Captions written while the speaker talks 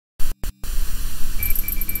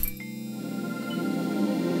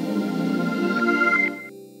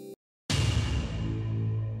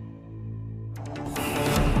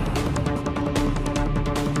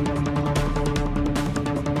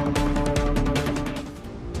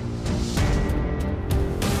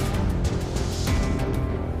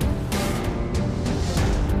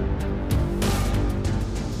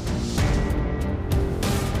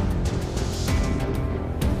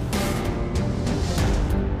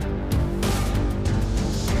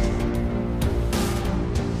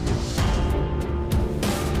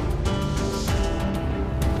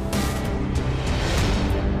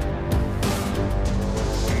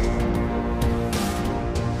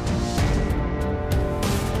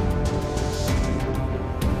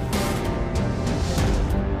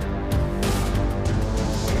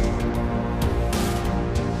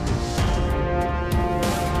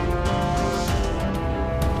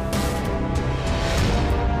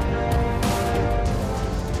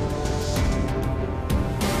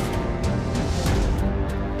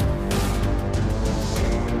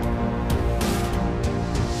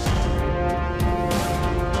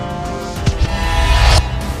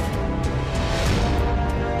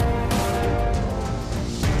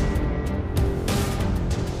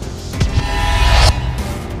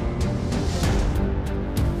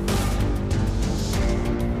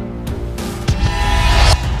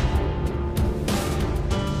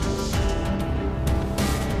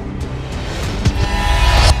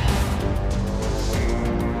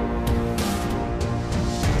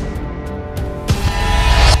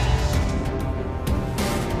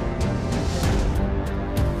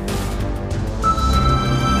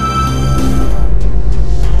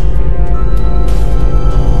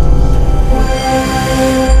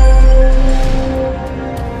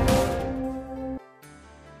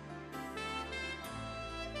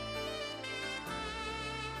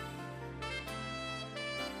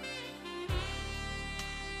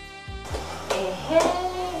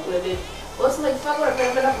Wewe. What's like fuck what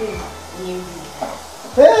I'm gonna bring? Nini?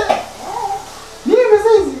 Nini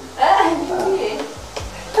mzizi? Nini?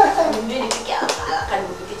 Nini nipikia kan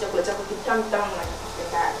nipikia chakula chako kitamu tamu na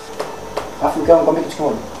kipenda. Alafu kama ngombe kitu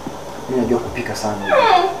kimoja. Mimi najua kupika sana.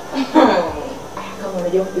 Kama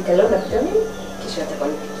unajua kupika leo napika mimi, kesho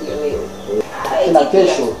atakwanipikia wewe. Na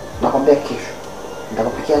kesho, nakwambia kesho.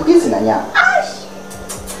 Nitakupikia ndizi na nyama.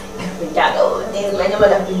 Napendaga ndizi na nyama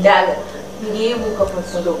napendaga. Nilibu kwa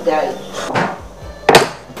funga ugali.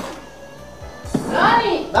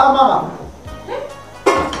 Roney! Na mama.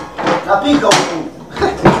 Napika huku.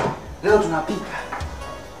 Leo tunapika.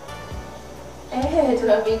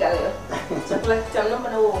 Tunapika leo. Chakula kitamu naomba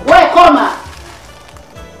na wewe. Wewe koma.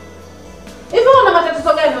 Hivi una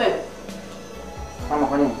matatizo gani wewe? Mama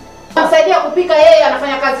kwa nini? Unasaidia kupika yeye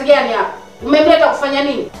anafanya kazi gani hapa? Umemleta kufanya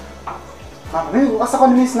nini? Mama, mimi sasa kwa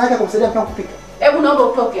nini sina haja kumsaidia mke wangu kupika? Hebu naomba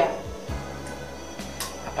utoke hapa.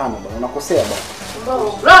 Hapana bwana, unakosea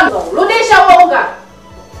bwana. Roney, rudisha huo unga.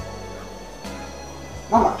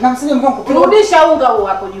 Mama, namsaidia mke wangu kupika. Rudisha unga huo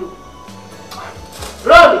hapo juu.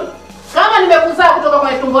 Roney, kama nimekuzaa kutoka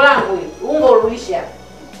kwenye tumbo langu hivi, unga urudishe hapa.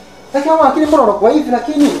 Lakini mama, lakini mbona unakuwa hivi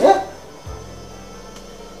lakini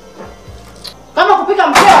Kama kupika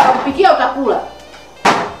mkeo atakupikia utakula.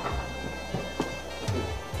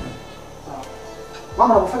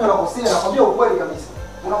 Mama, unafanya unakosea, nakwambia ukweli kabisa.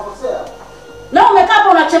 Unakosea. Na umekaa hapo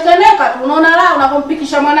unachekeneka tu, unaona la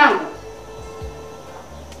unapompikisha mwanangu.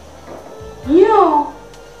 Nyo.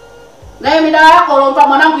 Na hiyo midawa yako uliompa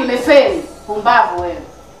mwanangu imefeli. Pumbavu wewe.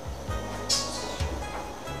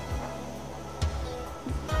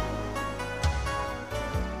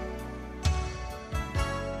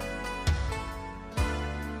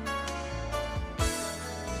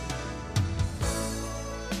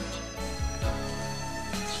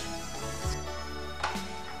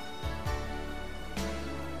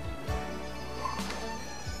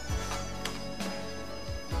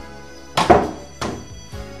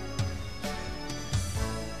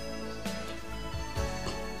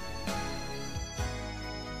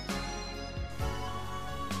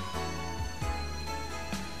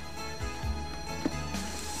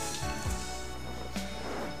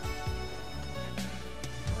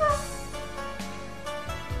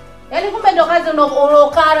 Yaani kumbe ndo kazi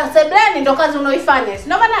unaokara sebleni ndo kazi unaoifanya. Si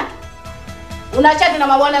ndo maana yake? Unachati na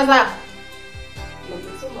mabwana zako.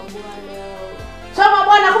 Nimesoma bwana. Soma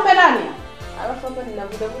bwana kumbe nani? Alafu hapa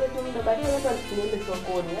ninavuta vile tu muda baadaye hata niende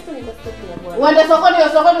sokoni. Hata niko stop ya bwana. Uende sokoni, hiyo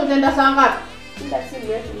sokoni utaenda saa ngapi? Muda si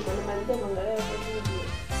mrefu niko nimaliza kuangalia hapo video.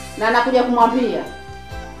 Na nakuja kumwambia.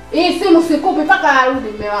 Hii simu sikupi mpaka arudi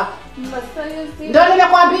mume wako. Masayo si. Ndio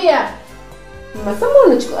nimekwambia. Masamo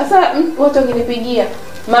unachukua. Sasa watu wakinipigia.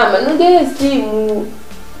 Mama, nige simu.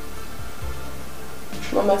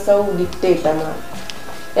 Mama Saudi teta mama.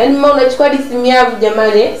 Yaani mama unachukua simu yangu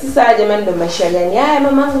jamani. Sasa jamani ndo maisha gani? Haya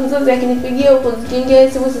mama yangu mzazi akinipigia huko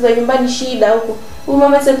zikiingia simu za nyumbani shida huko. Huyu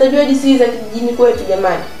mama sasa atajua jinsi za kijijini kwetu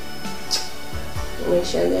jamani.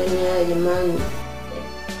 Maisha gani haya jamani?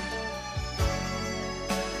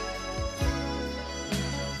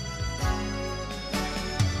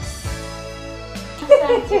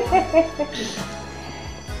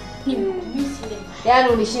 Yaani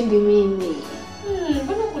unishindi mimi.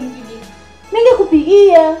 Mbona kunipigia?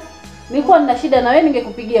 Ningekupigia. Nilikuwa nina shida na wewe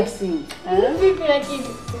ningekupigia simu. Vipi lakini?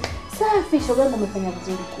 Safi, shogangu umefanya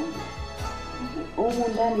vizuri kule. Huko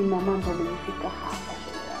ndani na mambo yamefika hapa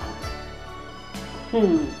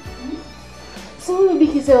shogangu. Si huyu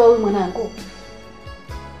bikisewa huyu mwanangu.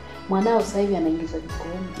 Mwanao sasa hivi anaingizwa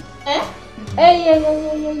jikoni.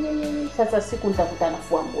 Sasa siku nitakutana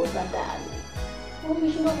fua nguo za ndani.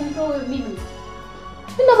 Umeshinda kumtoa wewe bibi.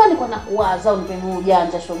 Ndio maana niko nakuwaza unipe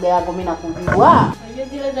ujanja shoga yangu mimi nakujua. Unajua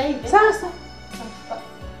zile za hivi? Sasa.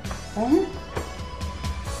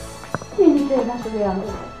 Nini tena shoga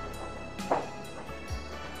yangu?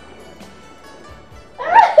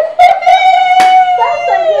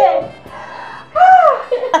 Sasa je.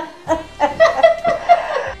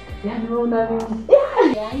 Yaani una nini?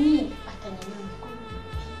 Yaani atanyanyua mkono.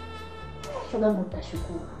 Shoga yangu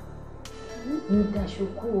utashukuru.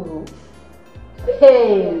 Nitashukuru.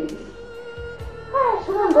 Hey.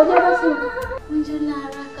 Shoga ngoja basi. Njoo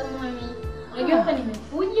haraka mami. Unajua hapa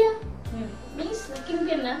nimekuja. Miss lakini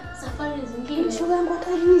pia na safari zingine. Shoga yangu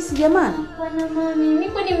atajisi jamani. Bwana mami,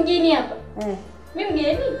 niko ni mgeni hapa. Mimi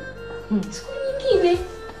mgeni? Siku nyingine.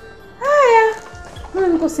 Haya. Mimi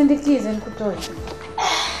nikusindikize nikutoe.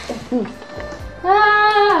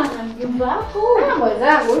 Na mjomba wako.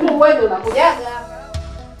 Mwenzangu, hilo wewe unakujaga hapa.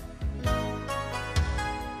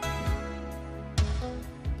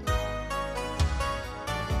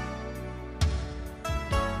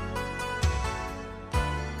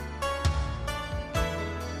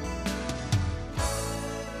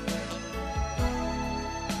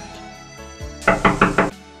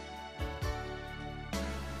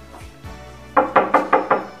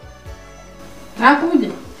 Nakuja.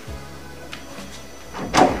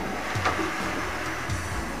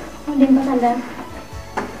 Uje mpaka ndani.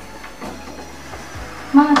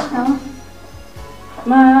 Mama, shikamoo.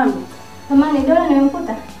 Mama. Mama, ni Dora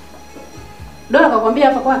nimemkuta. Dora kakwambia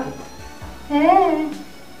hapa kwake?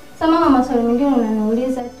 Sasa mama, maswali mengine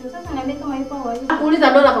unaniuliza tu. Sasa niambie kama yupo au hayupo.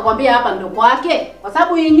 Nakuuliza Dora kakwambia hapa ndio kwake? Kwa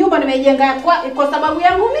sababu hii nyumba nimeijenga kwa sababu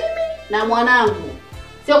yangu mimi na mwanangu.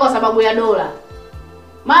 Sio kwa sababu ya Dora.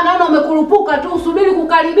 Maana naona umekurupuka tu usubiri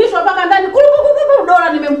kukaribishwa mpaka ndani. Kurupuku Dora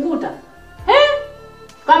nimemkuta.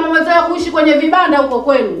 Kama umezoea kuishi kwenye vibanda huko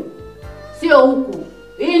kwenu. Sio huku.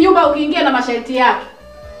 Hii nyumba ukiingia na masharti yake.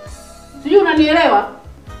 Sijui unanielewa?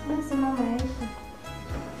 Basi mama yupo.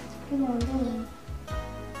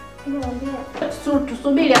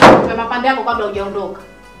 Tusubiri akupe mapande yako kabla hujaondoka.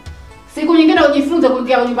 Siku nyingine ujifunze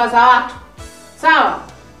kuingia nyumba za watu. Sawa?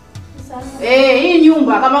 Sawa. Hii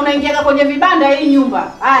nyumba kama unaingia kwenye vibanda hii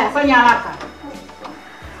nyumba. Haya, fanya haraka.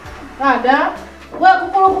 Dada,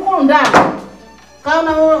 wewe kukuru ndani.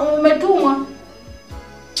 Kama umetumwa.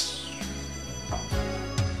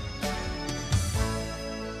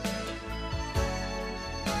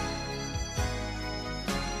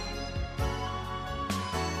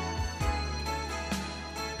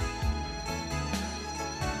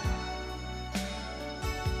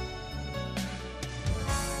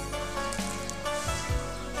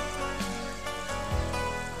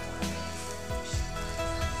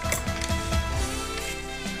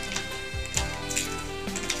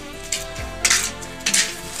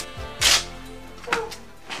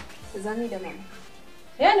 Zamida mama.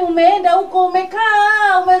 Yaani umeenda huko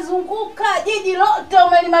umekaa, umezunguka jiji lote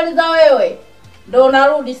umelimaliza wewe. Ndio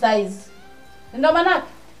unarudi saizi. Ndio maana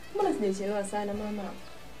Mbona sijachelewa sana mama?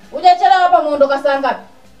 hujachelewa hapa muondoka saa ngapi?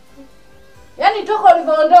 Yaani toka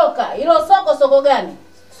ulivyoondoka, hilo soko gani?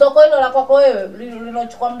 Soko hilo la kwako wewe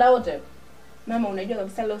lilochukua muda wote. Mama, unajua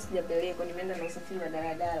kabisa leo sijapelekwa, nimeenda na usafiri wa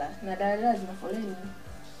daladala. Na daladala zina foleni.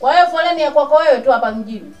 Kwa hiyo foleni ya kwako wewe tu hapa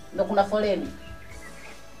mjini ndio kuna foleni.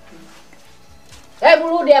 Hebu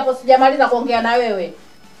rudi hapo sijamaliza kuongea na wewe.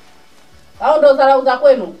 Au ndo dharau za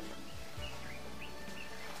kwenu?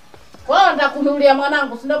 Kwa nitakunulia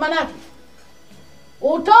mwanangu, si ndo manaki?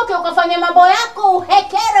 Utoke ukafanye mambo yako,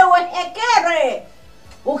 uhekere.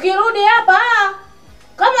 Ukirudi hapa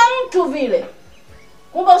kama mtu vile.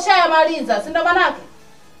 Kumbe ushayamaliza, si ndo manaki?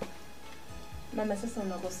 Mama, sasa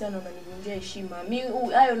unakosea na unanivunjia heshima.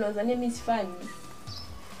 Mimi hayo unadhania mimi sifanyi.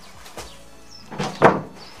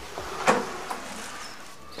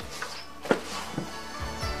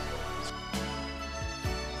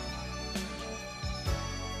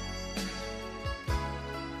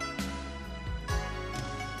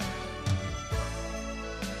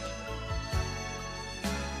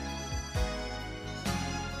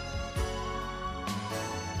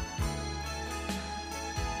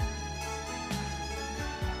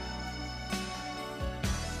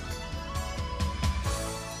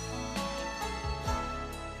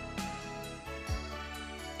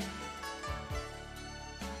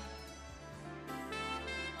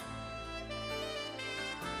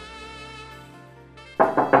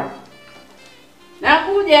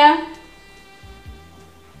 Nakuja.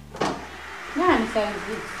 Nani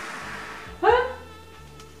saizi?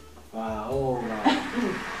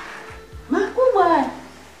 Makubwa.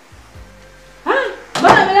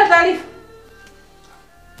 Mbona bila taarifa?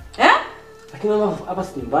 Lakini mama hapa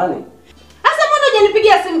si nyumbani. Sasa mbona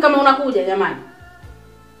hujanipigia simu kama unakuja jamani?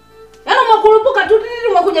 Yaani umekurupuka tu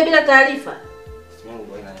umekuja bila taarifa. Simu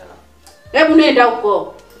bwana yana. Hebu nenda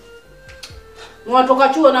huko. Unatoka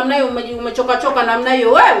chuo namna hiyo umechoka namna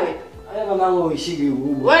hiyo wewe. Haya mamangu uishigi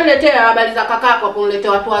huko. Wewe letea habari za kakako hapo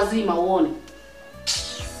uniletea watu wazima uone.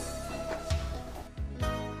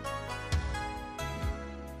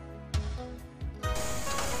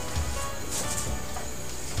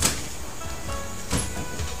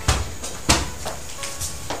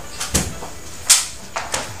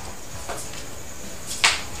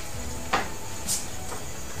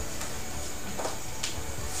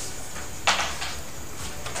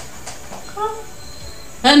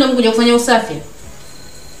 Ndio mkuja kufanya usafi.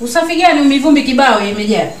 Usafi gani? Mivumbi kibao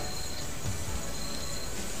imejaa.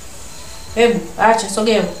 Hebu acha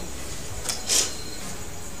sogea.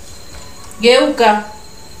 Geuka.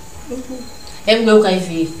 Hebu geuka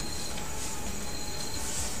hivi.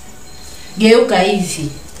 Geuka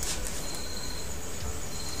hivi.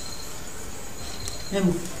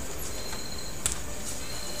 Hebu.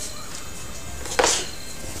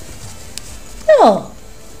 No.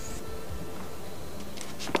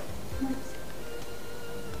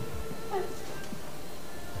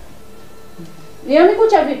 Hiyo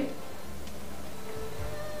mikucha vipi?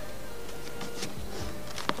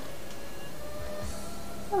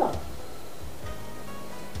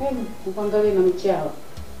 Upangalie na michawa.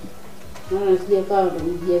 Naona nisije kawa ndo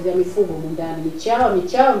mjazia mifugo ndani.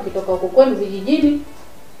 Michawa mkitoka huko kwenu vijijini.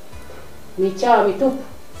 Michawa mitupu.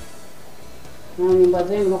 Na nyumba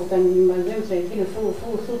zenu nakuta nyumba zenu saa nyingine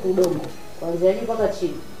full udongo. Kuanzia juu mpaka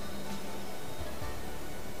chini.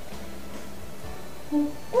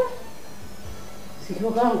 Sikio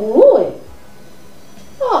kama nguruwe.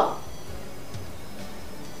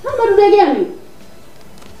 Hapa dude gani?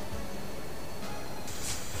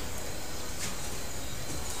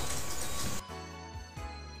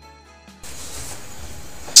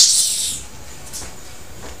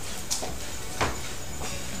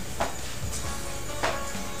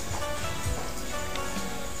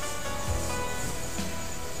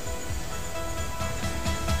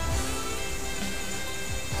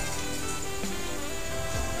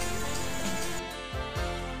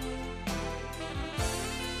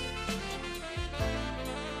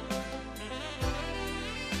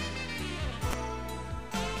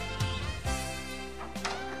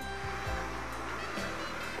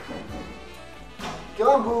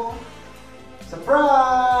 Bongo.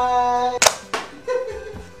 Surprise!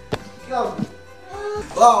 Come.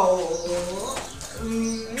 Wow.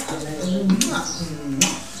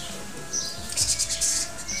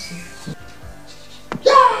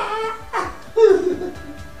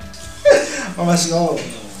 Mama sio.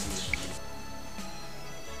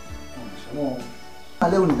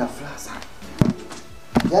 Leo nina furaha sana.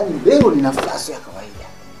 Yaani leo nina furaha ya kawaida.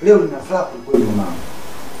 Leo nina furaha kweli mama.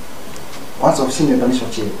 Kwanza ushinde ndanisha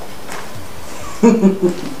cheo.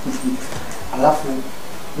 Alafu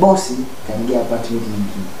bosi kaingia apartment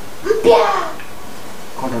nyingine. Mpya.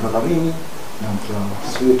 Kondoka mimi na mke wangu.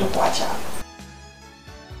 Sio utakuacha.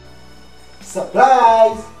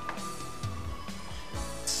 Surprise.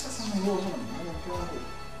 Sasa mwenyewe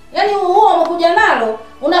yaani huo umekuja nalo,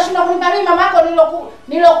 unashinda kunipa mimi mama yako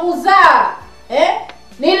nilokuzaa.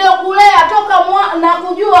 Nilokulea toka na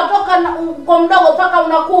kujua toka kwa mdogo mpaka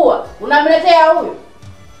unakuwa. Unamletea huyo.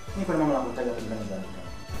 Niko na mama nakutaja kulingana na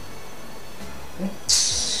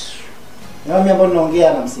na mimi ambao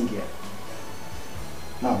naongea na msingi hapa.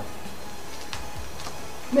 Naam.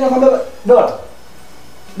 Mimi nakwambia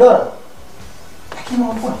Dora. Lakini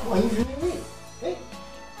unakuwa kwa hivi nini?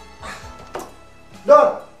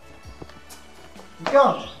 Dora.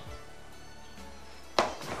 Mkiona.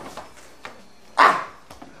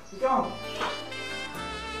 Mkiona.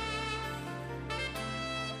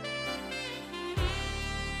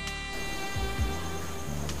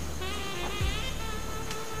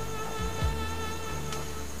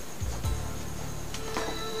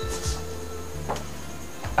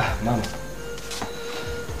 Mama.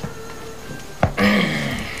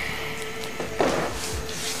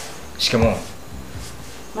 Shikamoo.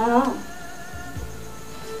 Mama.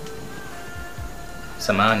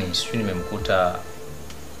 Samahani, sijui nimemkuta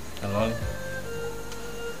Roney.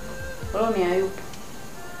 Roney hayupo.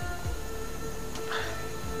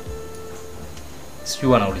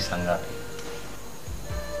 Sijui anauliza ngapi.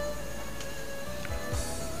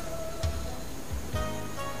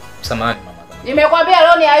 Samahani mama.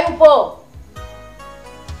 Nimekwambia Roney hayupo.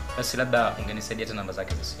 Basi labda ungenisaidia hata namba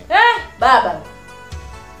zake za simu. Baba.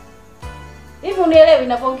 Hivi unielewi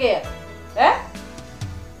ninapoongea?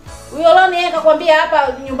 Huyo Roney yeye kakwambia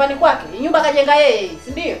hapa nyumbani kwake. Nyumba kajenga yeye,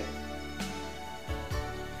 si ndio?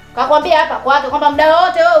 Kakwambia hapa kwake kwamba muda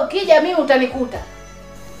wote wewe ukija mimi utanikuta.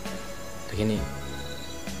 Lakini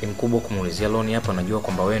ni mkubwa kumuulizia Roney hapa, najua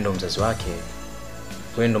kwamba wewe ndo mzazi wake.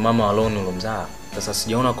 Wewe ndo mama wa Roney ulomzaa. Sasa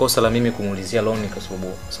sijaona kosa la mimi kumuulizia Roney kwa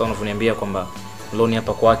sababu sasa unavyoniambia kwamba Roney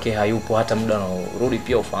hapa kwake hayupo, hata muda unarudi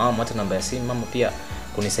pia ufahamu hata namba ya simu mama pia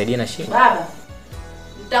kunisaidia na shida. Baba.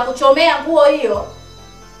 Nitakuchomea nguo hiyo.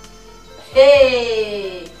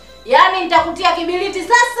 Yaani nitakutia kibiliti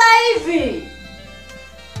sasa hivi.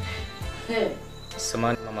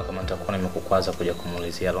 Samahani mama kama nitakuwa nimekukwaza kuja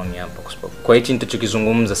kumuulizia Roney hapa kwa sababu kwa hichi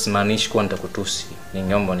nitachokizungumza simaanishi kuwa nitakutusi.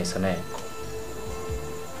 Ningeomba unisamehe.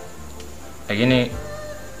 Lakini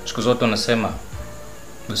siku zote unasema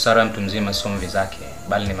busara ya mtu mzima sio mvi zake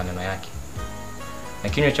bali ni maneno yake. Na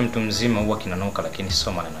kinywa cha mtu mzima huwa kinanuka lakini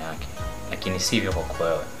sio maneno yake. Lakini sivyo kwa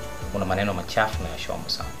wewe. Una maneno machafu na ya shombo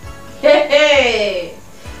sana.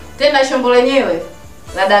 Tena shombo lenyewe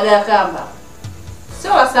la dagaa kamba.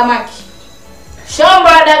 Sio la samaki. Shombo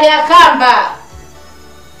la dagaa kamba.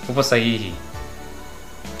 Upo sahihi.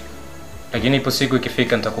 Lakini ipo siku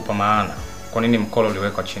ikifika nitakupa maana kwa nini mkolo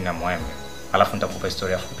uliwekwa chini ya mwembe. Alafu nitakupa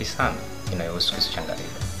historia fupi sana inayohusu kisu cha ngariba.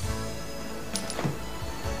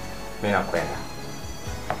 Mimi nakwenda.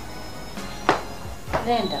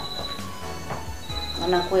 Nenda.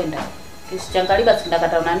 Anakwenda. Kisichangaliba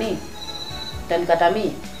sindakata nani? Utanikata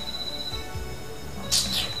mimi.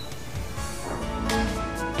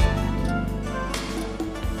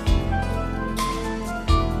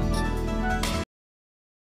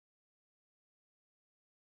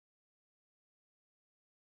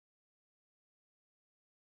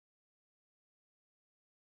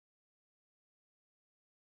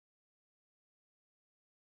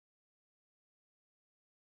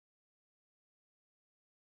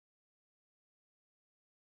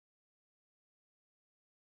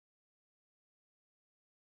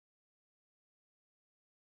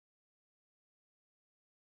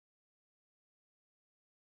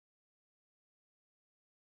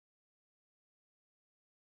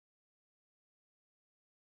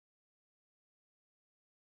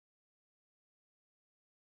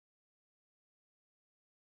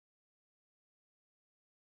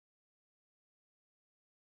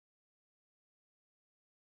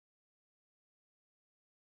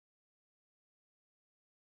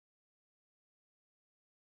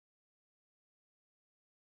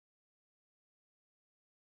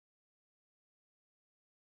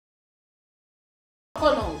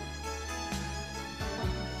 Kono.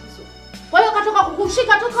 Kwa hiyo katoka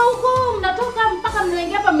kukushika toka huko, mnatoka mpaka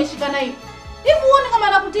mnaingia hapa mmeshikana hivi. Hivi uone kama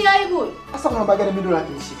anakutia aibu. Sasa kuna bagani mimi ndo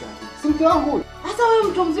nakishika. Si mke wangu huyu. Sasa wewe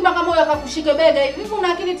mtu mzima kama huyo akakushike bega hivi, hivi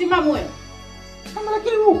una akili timamu wewe? Kama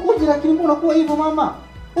lakini wewe ukoje lakini mbona unakuwa hivyo mama?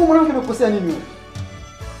 Wewe mwanamke umekosea nini wewe?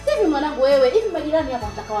 Hivi mwanangu wewe, hivi majirani hapa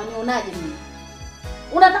unataka wanionaje mimi?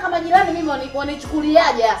 Unataka majirani mimi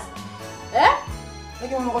wanichukuliaje sasa?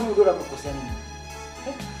 Lakini mama kwani Dora amekosea nini?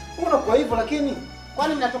 Unakuwa hivyo lakini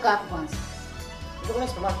Kwani mnatoka hapo kwanza? ndio kuna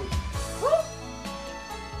supermarket.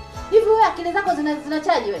 Hivi wewe akili zako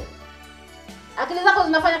zinachaji wewe? Akili zako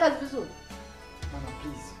zinafanya kazi vizuri? Mama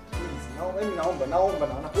please. Naomba mimi naomba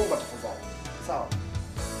na nakuomba tafadhali. Sawa.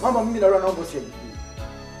 Mama mimi naomba usiaje.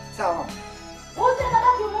 Sawa mama. Wote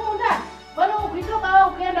nabaki huko ndani. Bwana ukitoka wewe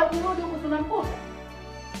ukienda ukirudi huko tunamkuta.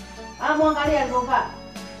 Muangalia alivyokaa.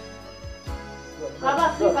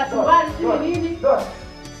 Kama si kachumbari si nini?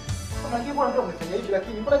 Mbona kipo ndio umefanya hivi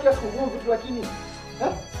lakini mbona kila siku ugomvi tu lakini?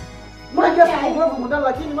 Mbona kila siku ugomvi mndani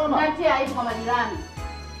lakini mama? Unatia aibu kwa majirani.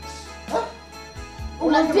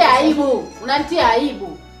 Unatia aibu. Unatia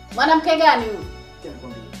aibu. Mwanamke gani huyu?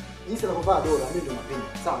 Nikwambie. Jinsi anavyovaa Dora mimi ndio napenda.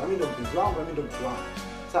 Sawa, mimi ndio mpenzi wangu, mimi ndio mke wangu.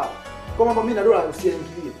 Sawa. Kwa mambo mimi na Dora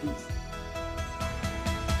usiingilie please.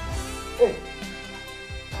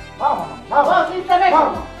 Mama. Usisemeshe.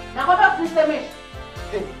 Nakwambia usisemeshe.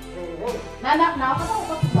 Hey. Na wakati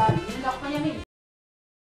uko kubali, nenda kufanya nini?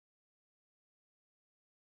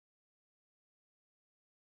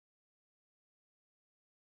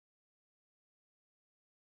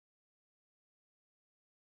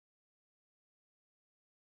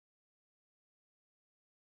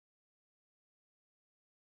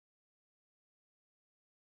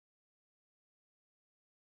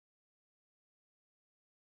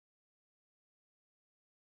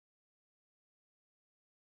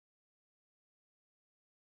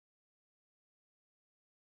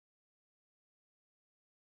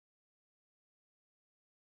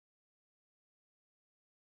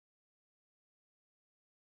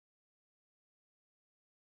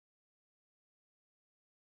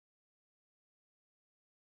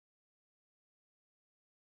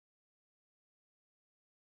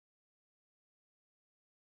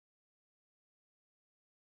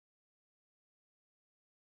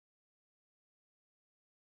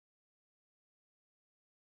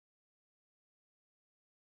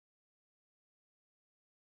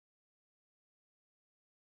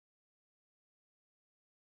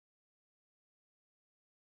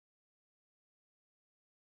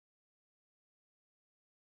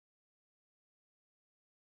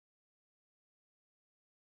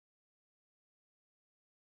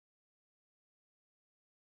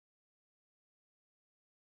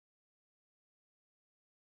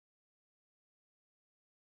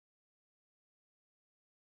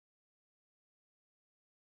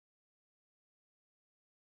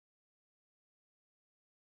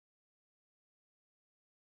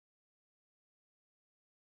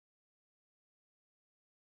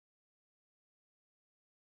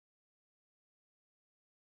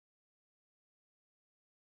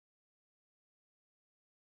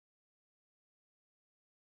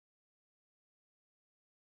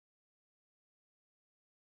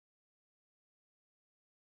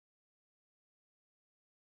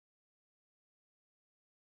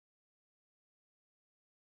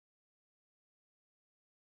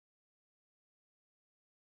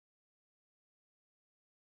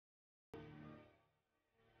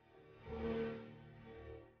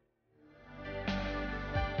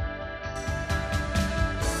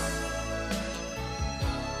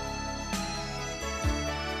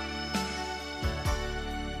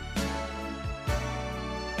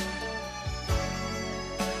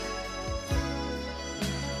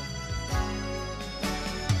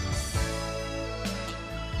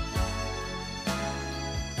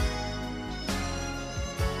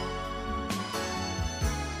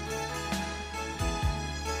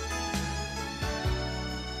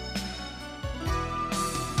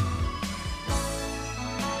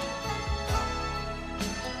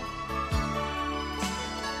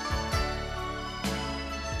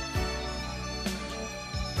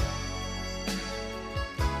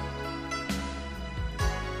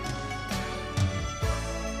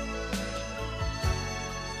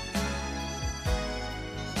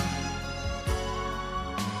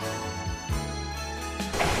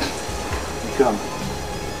 Mke wangu.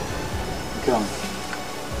 Mke wangu.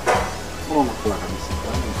 Mbona unakula kabisa?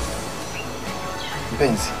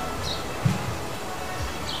 Mpenzi.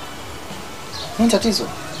 Nini tatizo?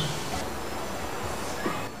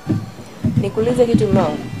 Nikuulize kitu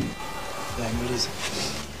mama. Niulize.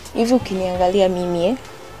 Hivi ukiniangalia mimi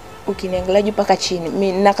ukiniangalia juu mpaka chini,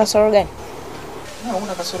 mimi nina kasoro gani? Na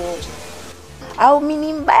una kasoro yote. Au mimi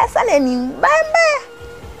ni mbaya sana, ni mbaya?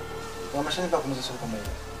 Wameshanipa kumzesha kama hiyo.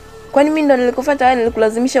 Kwani mimi ndo nilikufuata wewe,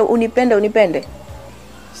 nilikulazimisha unipende?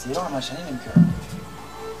 Sijaona maisha nini mke wangu?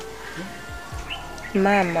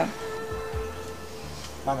 Mama.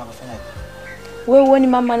 Mama kafanyaje? Wewe uone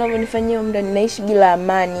mama anavyonifanyia muda, ninaishi bila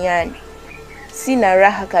amani yani. Sina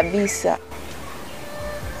raha kabisa.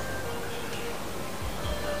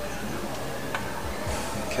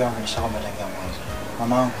 Mke wangu nishakwambia tangia mwanzo.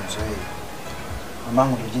 Mamangu mzoee.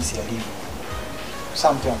 Mamangu ndio jinsi alivyo.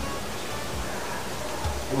 Sawa mke wangu.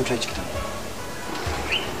 Hebu tuache kitu.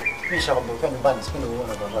 Mimi nishakwambia kwa nyumbani sipendi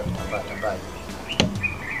uone baba kitambaa.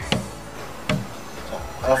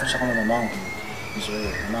 Alafu nishakwambia mamangu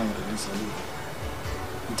mzoee. Mamangu ndio jinsi alivyo.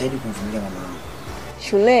 Nitaidi kumvumilia mamangu.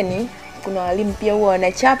 Shuleni kuna walimu pia huwa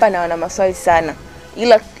wanachapa na wana maswali sana.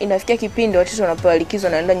 Ila inafikia kipindi watoto wanapewa likizo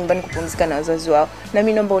na naenda nyumbani kupumzika na wazazi wao. Na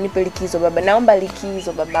mimi naomba unipe likizo baba. Naomba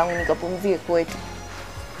likizo babangu nikapumzike kwetu.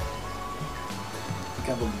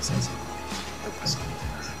 Kama msaidizi.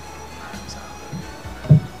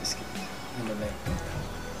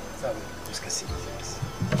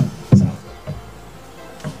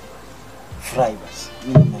 Fry basi.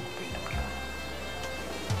 Mimi nakupenda.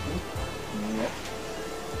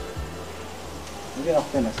 Mimi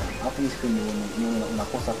nakupenda sana. Hapo hizi kwenye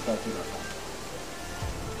unakosa kwa kila saa.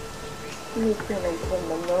 Mimi pia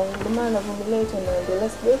naipenda mwanangu. Ndio maana navumilia tu na ndio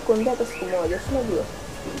sijawahi kuongea hata siku moja. Unajua?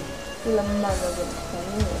 Kila mama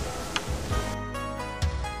anafanya.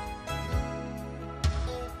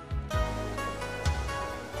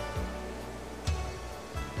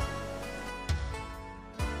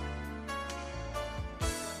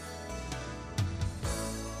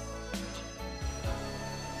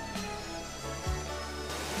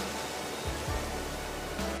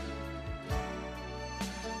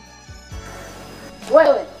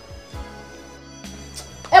 Wewe.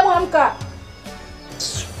 Hebu amka.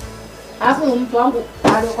 Alafu mtu wangu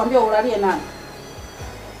alikwambia ulalie nani?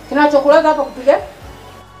 Kinachokulaza hapa kupiga?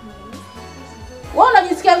 Wewe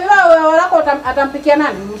unajisikia vibaya, wewe wako atampikia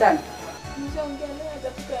nani ndani? Nishaongea naye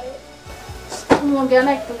atapika yeye. Unaongea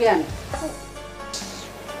naye kitu gani?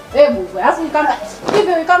 Hebu wewe, alafu ikanga.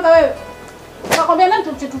 Hivyo ikanga wewe. Nakwambia nani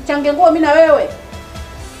tuchange nguo mimi na wewe?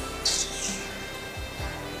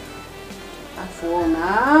 Afuona.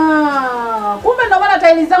 Kumbe ndo maana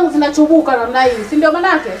taili zangu zinachubuka namna hii, si ndio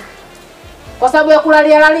manake? Kwa sababu ya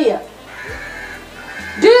kulalia.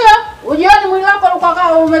 Ndio, ujioni mwili wako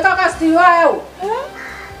umekaa kama stiwaya au?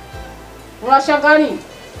 Unashangaa nini?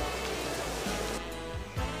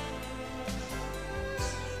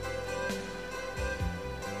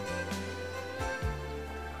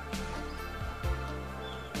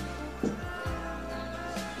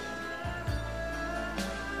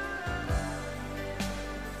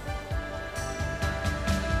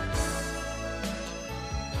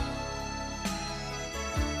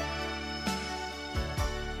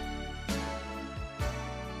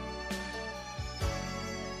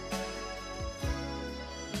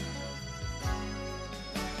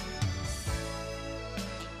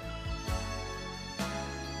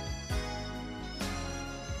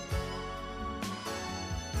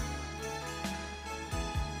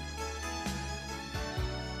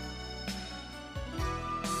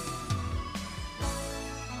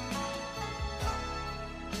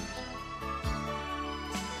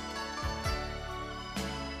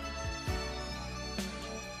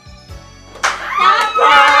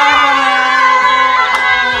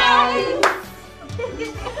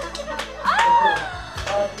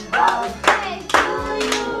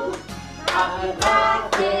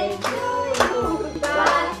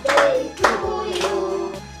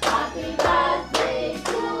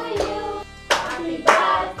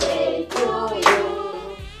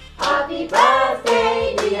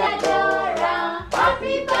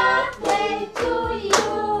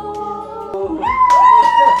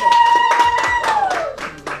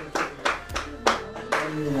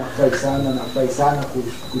 Nafurahi sana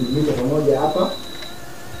kujumuika pamoja hapa.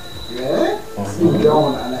 Ndio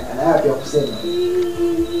ana pia kusema.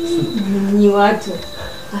 Ni watu.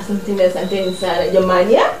 Asanteni sana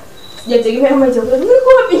jamani. Sijategemea kama itakuwa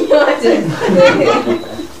mlikuwa wapi watu.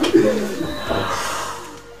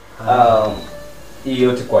 Hii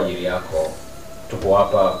yote kwa ajili yako. Tuko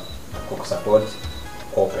hapa kukusupport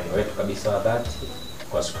kwa upendo wetu kabisa wa dhati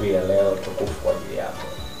kwa siku ya leo tukufu kwa ajili yako.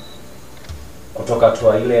 Kutoka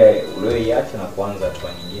hatua ile uliyoiacha na kuanza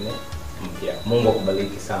hatua nyingine mpya. Mungu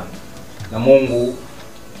akubariki sana. Na Mungu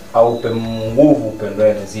aupe nguvu upendo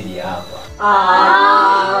wenu zidi hapa.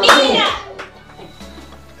 Amina.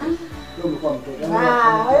 Ndio kwa mtoto.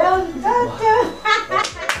 Leo mtoto.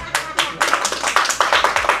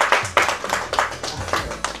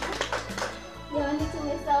 Jamani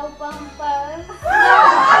tumesahau pampers.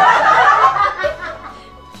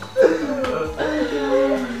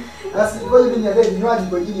 Basi ngoja mimi niende vinywaji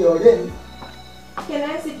kwa ajili ya wageni. Can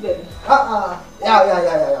I sit baby? Ya.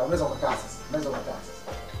 Unaweza kukaa sasa. Unaweza kukaa sasa.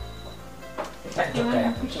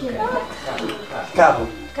 Kapo.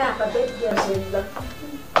 Kapa baby ya mzee.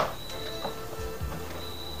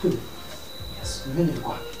 Yes, mimi niko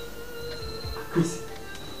wapi? Criss.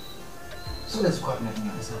 Sio lazima kwa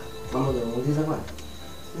nini sasa. Mama anamuuliza bwana.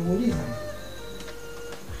 Nimuuliza.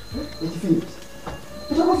 Nikifikiri.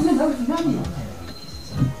 Utakuwa tunaenda vinywaji.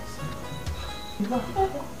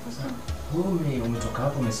 Wewe umetoka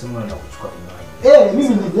hapo umesema unaenda kuchukua vinywaji.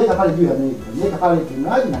 Mimi niliweka pale juu ya meza. Niliweka pale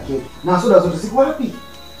vinywaji na keki. Na soda zote ziko wapi?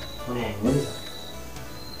 Unaniuliza.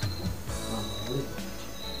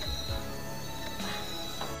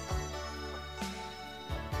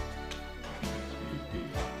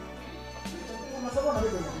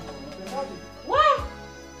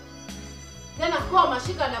 Tena koma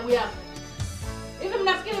shika adabu yako. Hivi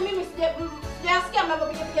mnafikiri mimi sijasikia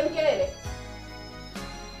mnapopiga mikelele?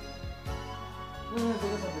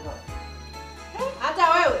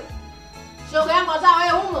 Hata wewe. Shoga yangu hata wewe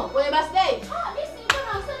humo kwenye birthday. Mimi si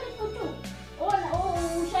kama usanifu tu.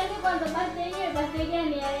 Ushaje kwanza birthday yenyewe birthday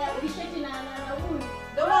gani ya t-shirt na huyu?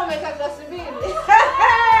 Ndio maana umeweka glasi mbili.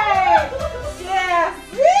 Yes.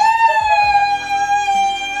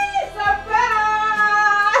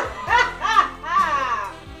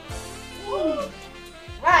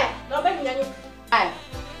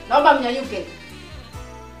 Naomba mnyanyuke.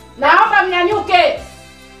 Naomba mnyanyuke.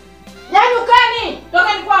 Nyanyukeni,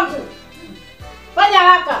 tokeni kwangu. Fanya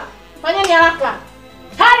haraka. Fanyeni haraka.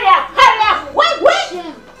 Hurry up. Wewe.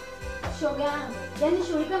 Shoga yangu. Yaani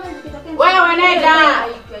shughuli kama zikitokea. Wewe nenda.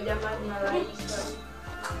 Jamani malaika.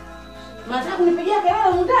 Unataka kunipigia kelele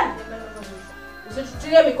huko ndani?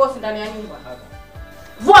 Usitutilie mikosi ndani ya nyumba.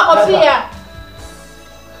 Vua kofia.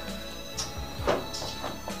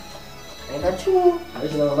 Enda tu.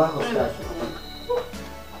 Aisha na babako sasa.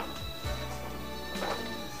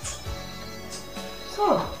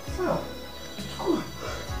 Sawa. Chukua.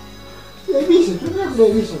 Naibisha,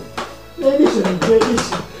 tunaibisha.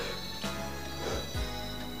 Naibisha.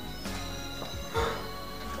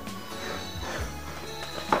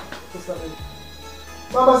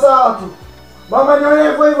 Mama sawa tu. Mama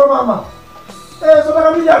nionee hivyo mama. Sio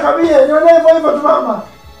kama mimi akabie, nionee hivyo tu mama.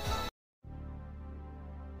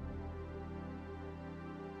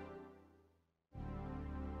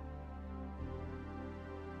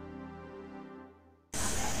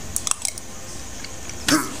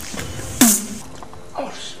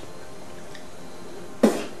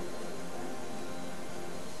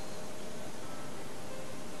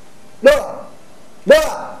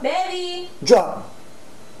 Dora! Baby. Njoo.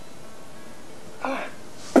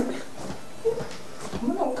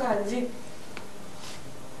 Mbona ukaje?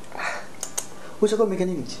 Wewe chakula umeka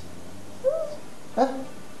nini hichi?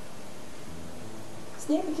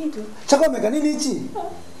 Sijui kitu. Chakula umeka nini hichi?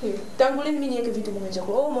 Tangu lini mimi niweke vitu kwenye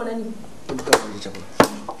chakula? Wewe umeona nini? Kaa kwenye chakula.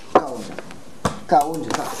 Kaa onje.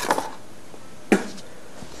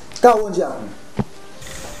 Kaa onje hapo.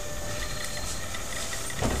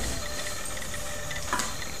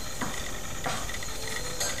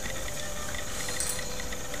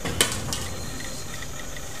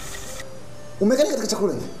 Umeka nini katika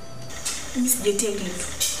chakula hiki? Mimi sijatia kitu.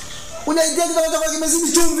 Unaitia kitu kama chakula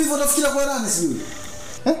kimezidi chumvi hivyo unafikiri kwa nani sijui?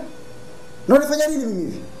 Na unafanya nini mimi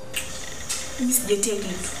hivi? Mimi sijatia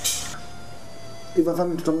kitu. Hivi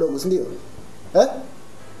fahamu mtoto mdogo, si ndio?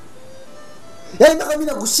 Yaani mpaka mimi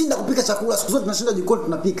nakushinda kupika chakula, siku zote tunashinda jikoni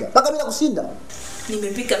tunapika. Mpaka mimi nakushinda.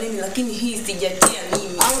 Nimepika mimi lakini hii sijatia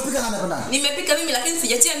mimi. Umepika nani kwa nani? Nimepika mimi lakini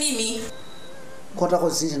sijatia mimi. Kwa nataka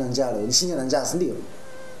unishinje na njaa leo, nishinje na njaa, si ndio?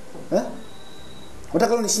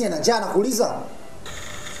 Unataka leo nishinje na njaa na kuuliza?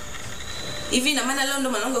 Hivi ina maana leo ndo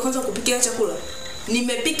mwanangu wa kwanza kupikia chakula?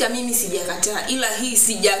 Nimepika mimi sijakataa, ila hii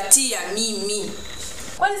sijatia mimi.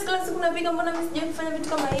 Kwani kila siku napika, mbona mimi sijawahi kufanya vitu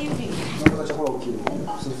kama hivi? Nataka chakula ukile.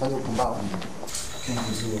 Usifanye upumbavu. Kenya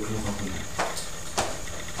mzuri kwa kule.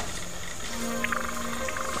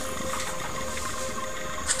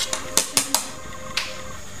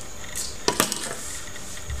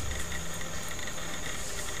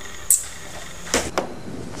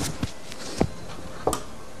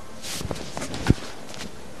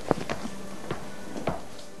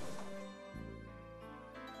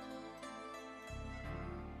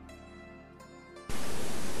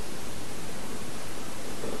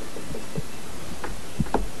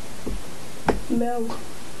 Mel.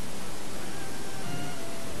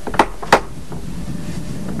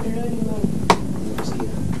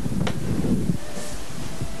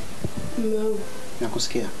 Mel.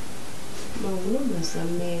 Nakusikia. Mungu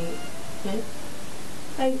nisamehe.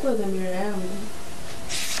 Haikuwa dhamira yangu.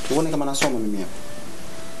 Uone kama nasoma mimi hapa.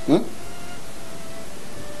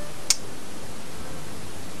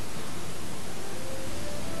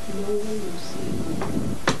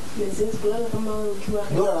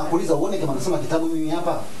 Dora nakuuliza uone kama nasoma kitabu mimi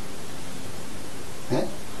hapa.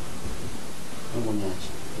 Mungu niache.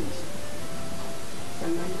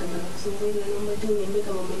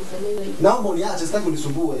 Naomba uniache, sitaki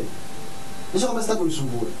unisumbue. Nisho kama sitaki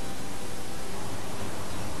unisumbue.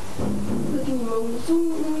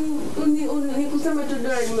 Ni kusema tu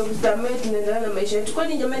Dora nimekusamehe tunaendelea na maisha yetu.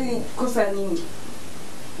 Kwani jamani kosa nini?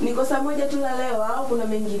 Ni kosa moja tu la leo au kuna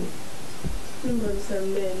mengine?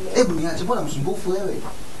 Nimekusamehe. Hebu niache, mbona msumbufu wewe?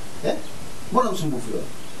 Mbona msumbufu wewe?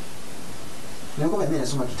 Nimekwambia mimi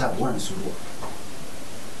nasoma kitabu, unanisumbua.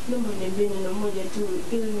 Naomba niambie neno moja tu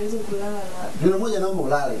ili niweze kulala. Neno moja naomba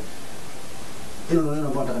ulale. Hilo ndio neno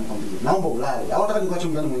ambalo nataka nikwambie. Naomba ulale. Au nataka nikuache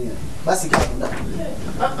ndani mwenyewe. Basi kaa ndani.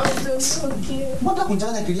 Okay. Mbona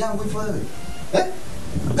kunjanya akili yangu hivyo wewe?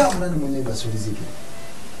 Kaa ndani mwenyewe basi ulizike.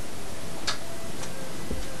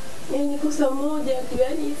 Ni kosa moja tu,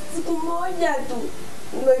 yani siku moja tu.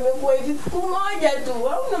 Ndio imekuwa hivi siku moja tu.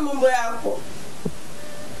 Hauna mambo yako.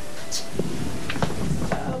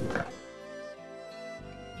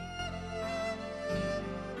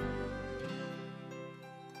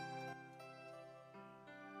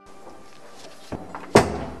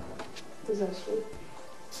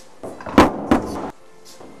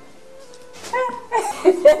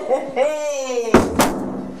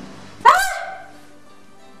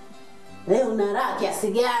 Leo una raha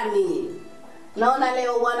kiasi gani? Naona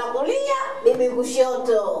leo bwana kulia, bibi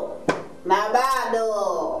kushoto. Na bado.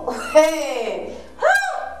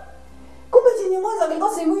 Kumbe chenye mwanzo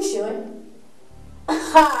kikosi mwisho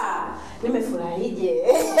nimefurahije.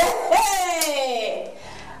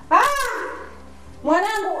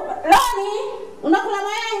 Mwanangu, Roney, unakula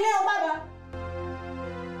mayai leo baba?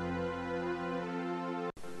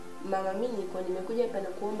 Mama, mimi nilikuwa nimekuja hapa na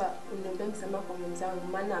kuomba uniombe msamaha kwa mwenzangu,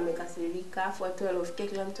 maana amekasirika, afu watu waliofikia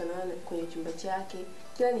kila mtu anaona kwenye chumba chake.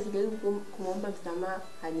 Kila nikijaribu kumuomba msamaha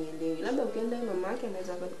hanielewi. Labda ukienda na mama yake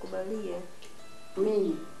anaweza kukubalia.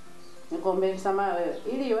 Mimi nikuombe msamaha wewe.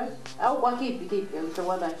 Ili wewe au kwa kipi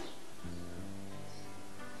alichokuwa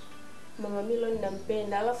Mama, mimi leo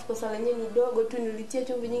ninampenda. Alafu kosa lenyewe ni dogo tu, nilitia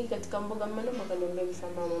chumvi nyingi katika mboga, maana akaniomba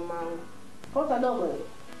msamaha mamangu. Kosa dogo hilo.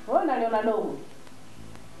 Wewe unaliona dogo?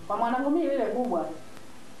 Kwa mwanangu mimi lile kubwa.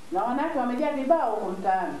 Na wanawake wamejaa vibao huko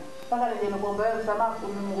mtaani. Mpaka nije nikuombe msamaha,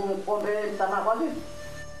 kumwombea msamaha kwa vipi?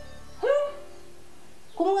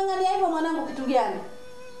 Kumng'ang'ania hivyo mwanangu kitu gani?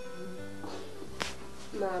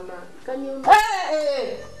 Mama, kaniomba.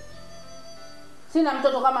 Sina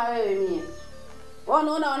mtoto kama wewe mie. Wewe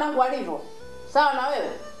unaona wanangu walivyo? Sawa na wewe?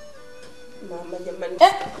 Mama jamani.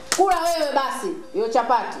 Kula wewe basi hiyo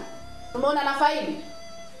chapati. Umeona na faidi?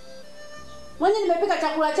 Mwenye nimepika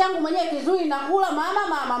chakula changu mwenyewe kizuri na kula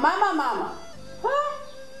mama. Mama.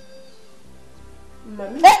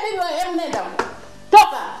 Bibi wewe nenda.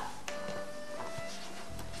 Toka.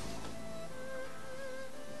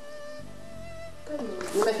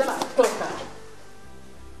 Nimesema toka.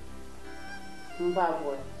 Mbavu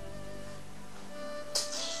wewe.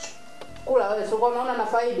 Kula wewe, sio unaona na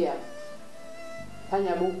faidi hapa.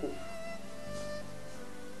 Fanya buku.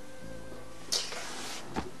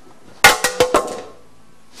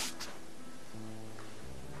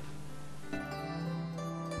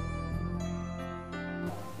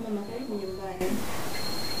 Mama, karibu nyumbani.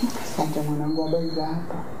 Asante mwanangu, habari za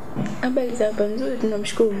hapa? Habari za hapa nzuri,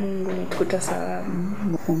 tunamshukuru Mungu natukuta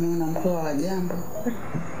salama. Umeona mkoa wa jambo?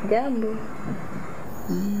 Jambo?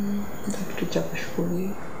 Ndio kitu cha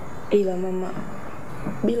kushukuru. Ila mama,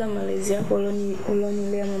 bila malezi yako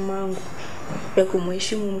ulionilea mamangu ya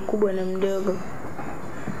kumheshimu mkubwa na mdogo,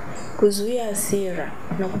 kuzuia hasira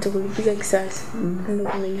na kutokulipiza kisasi, ndio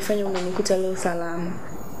kumenifanya umenikuta leo salama.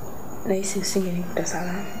 Na hisi usingenikuta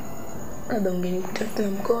salama. Labda ungenikuta na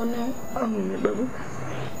mkono au babu.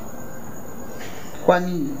 Kwa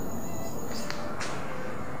nini?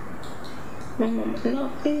 Mama,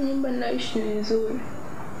 hii nyumba naishi ni nzuri.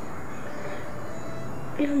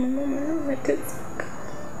 Ila mama anateseka.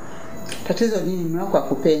 Tatizo nini? Mume wako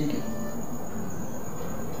akupendi.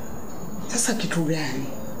 Sasa kitu gani?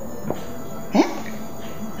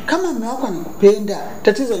 Kama mume wako anakupenda,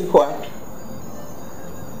 tatizo liko wapi?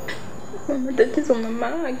 Mama, tatizo mama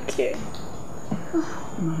yake.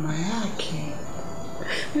 Mama yake.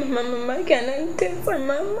 Mama yake ananitesa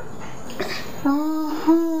mama.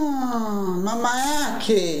 Aha, mama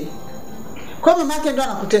yake. Kwa mama yake ndo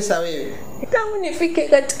anakutesa wewe? Tangu nifike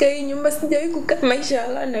katika hii nyumba sijawahi kukaa maisha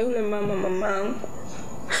ala na yule mamangu.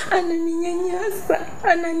 Ananinyanyasa,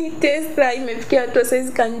 ananitesa, imefikia hatua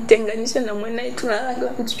saizi kanitenganisha na mwanae,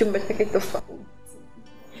 tunalala mtu chumba chake tofauti.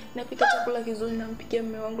 Napika chakula kizuri nampikia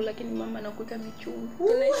mume wangu lakini mama anakuta michungu.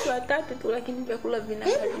 Tunaishi watatu tu lakini vyakula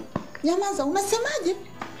vinaharibika. Nyamaza, unasemaje?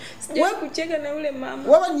 Sijawahi kucheka na yule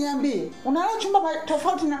mama. Wewe niambie, unalala chumba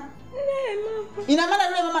tofauti na? Mama. Ina maana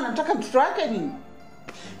yule mama anataka mtoto wake nini?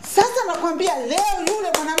 Sasa nakwambia leo yule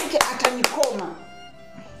mwanamke atanikoma.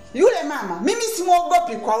 Yule mama, mimi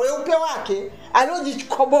simuogopi kwa weupe wake,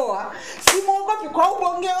 aliojikoboa, simuogopi kwa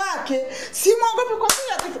ubonge wake, simuogopi kwa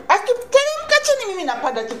kila kitu. Akiteremka chini mimi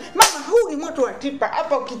napanda chini. Mama, huu ni moto wa tipa,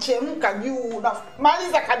 hapa ukichemka juu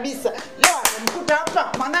unamaliza kabisa. Leo atamkuta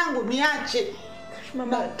hapa mwanangu niache.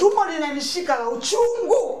 Mama, tumbo linanishika la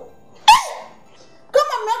uchungu.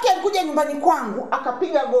 Kama mume wake alikuja nyumbani kwangu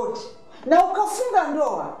akapiga goti na ukafunga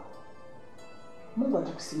ndoa, Mungu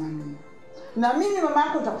atakusimamia. Na mimi mama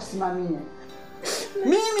yako nitakusimamia.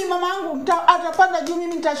 Mimi mama yangu atapanda juu,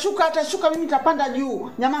 mimi nitashuka, atashuka, mimi nitapanda juu.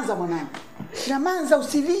 Nyamaza mwanangu. Nyamaza,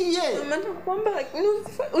 usilie. Mama nakuomba lakini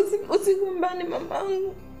usigombane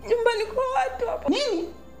mamangu. Nyumbani kwa watu hapa.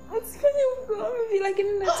 Nini? Usifanye ugomvi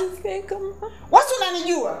lakini nateseka mama. Watu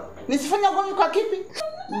unanijua. Nisifanye ugomvi kwa kipi?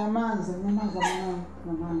 Nyamaza mwanangu,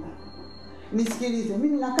 nyamaza. Nisikilize,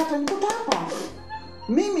 mimi nakata nikuta hapa.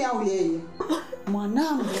 Mimi au yeye?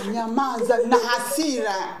 Mwanangu, nyamaza, na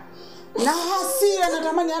hasira. Na hasira,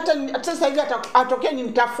 natamani hata sasa hivi atokee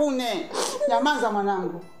nimtafune. Nyamaza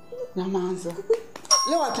mwanangu. Nyamaza.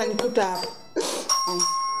 Leo atanikuta hapa.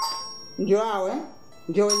 Ndio hao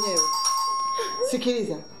ndio wenyewe.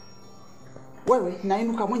 Sikiliza. Wewe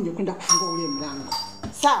nainuka mwenyewe kwenda kufungua ule mlango.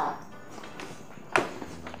 Sawa?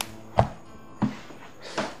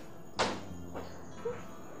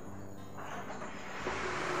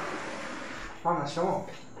 Mama, shikamoo.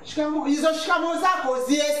 Shikamoo. Hizo shikamoo zako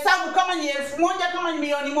zihesabu kama ni 1000 kama ni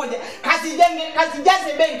milioni 1.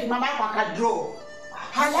 Kazijaze benki mama yako akadraw.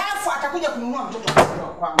 Halafu atakuja kununua mtoto kwa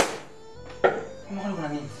kwangu. Mama, kuna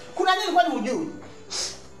nini? Kuna nini kwani hujui?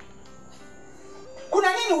 Kuna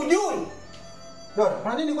nini hujui? Dora,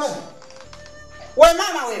 kuna nini kwani? Wewe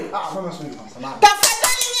mama wewe. Mama sio mama.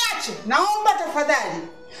 Tafadhali niache. Naomba tafadhali.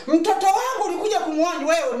 Mtoto wangu ulikuja kumuona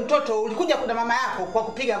wewe, mtoto ulikuja kuna mama yako kwa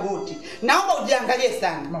kupiga goti. Naomba ujiangalie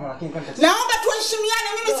sana. Mama, lakini kwani naomba tuheshimiane,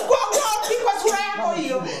 mimi sikuogopi kwa sura yako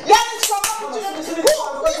hiyo. Yaani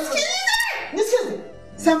sikuogopi. Nisikilize.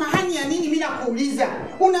 Samahani ya nini mimi nakuuliza?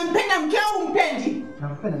 Unampenda mkeo au umpendi?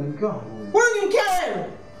 nampenda ni mke wangu. Huyu ni mkeo wewe.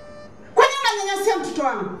 Kwa nini unanyanyasia mtoto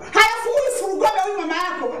wangu? Halafu huyu furugobe huyu mama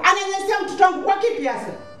yako ananyanyasia mtoto wangu kwa kipi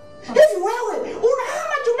hasa? Hivi wewe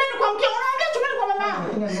unahama chumbani kwa mkeo, unaongea chumbani kwa mama yako?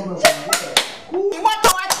 Moto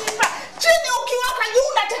wa tipa chini ukiwaka juu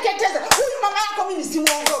unateketeza. Huyu mama yako mimi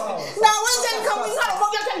simuogopi. Naweza nikamwinua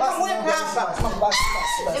mmoja tena nikamweka hapa.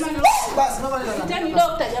 Basi mama ndio. Tani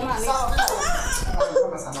dokta jamani.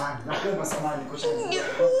 Mama samani. Nakuomba samani kwa shida.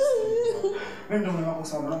 Mimi ndio mama wako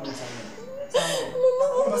samani.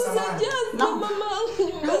 Mama samani. Mama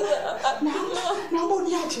naomba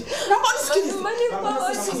uniache. Naomba unisikilize.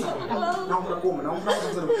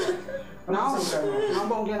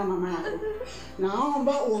 Naomba ongea na mama yako.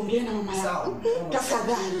 Naomba uongee na mama yako.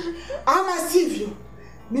 Tafadhali. Ama sivyo,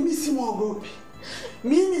 mimi simuogopi.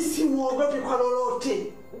 Mimi simuogopi kwa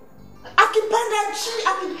lolote. Akipanda chini,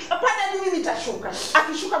 akipanda mimi nitashuka.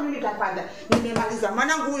 Akishuka mimi nitapanda. Nimemaliza.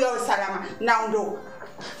 Mwanangu huyo awe salama. Naondoka.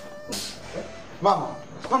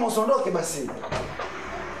 Mama usiondoke basi.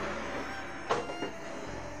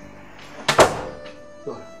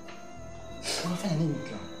 Dora. Unafanya nini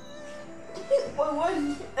mke wangu?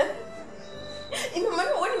 Wewe. Ina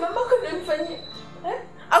maana wewe mama yako ananifanyia.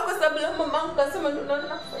 Ako sababu la mama yangu kasema ndo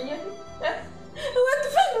nafanya. Wewe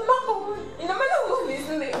tufanye mama wewe. Ina maana wewe ni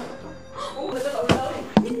zile. Unataka unawe.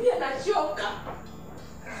 Mimi pia nachoka.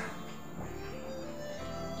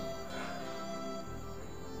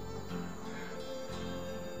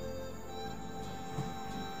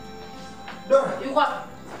 Dora, Yuko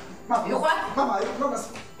wapi? Yuko wapi? Mama,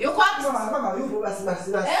 Yuko wapi? Mama, yupo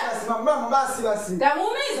basi. Mama basi.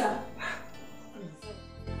 Tamuumiza?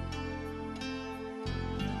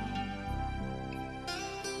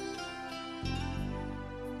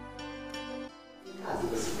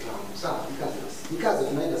 Sawa, nikaze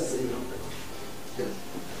tunaenda sasa hivi.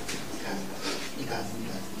 Nikaze.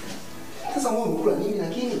 Sasa wewe umekula nini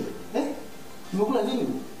lakini? Umekula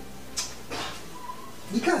nini?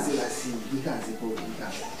 Nikaze basi. Nikaze kwa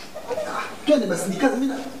nikaze. Twende basi nikaze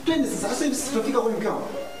mimi. Twende sasa. Sasa hivi tutafika kwa mkao.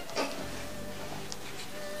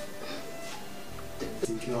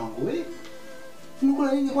 Mke wangu wewe.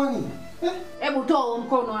 Unakula nini kwani? Hebu toa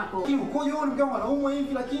mkono wako. Lakini ukoje wewe mke wangu anaumwa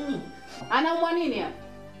hivi lakini? Anaumwa nini hapa?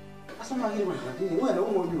 Sasa mwingine bwana lakini wewe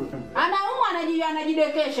anaumwa unajua. Anaumwa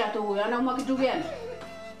anajidekesha tu huyo. Anaumwa kitu gani?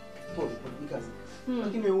 Pole nikaze.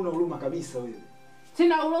 Lakini wewe una huruma kabisa wewe.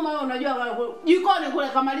 Sina huruma wewe unajua jikoni kule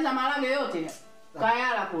kamaliza maharage yote.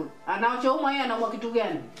 Kayala kule. Anachoumwa yeye anaumwa kitu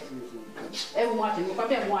gani? Hebu mwache,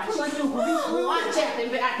 nikwambia mwache. Mwache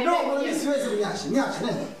atembee. No, mimi siwezi kuniacha. Niache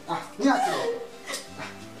nenda. Niache.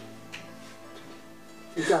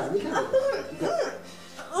 Nikaze.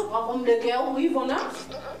 Wako mdekea huko hivyo na?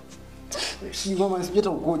 Si mama nisijeta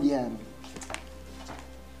ukoje yani.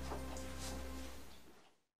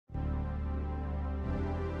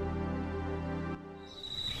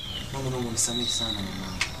 Mama naomba unisamehe sana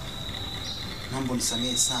mama. Naomba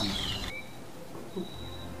unisamehe sana.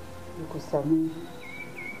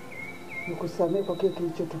 Nikusamehe kwa kile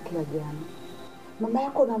kilichotokea jana. Mama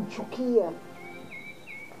yako namchukia.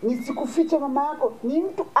 Nisikufiche, mama yako ni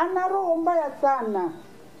mtu ana roho mbaya sana.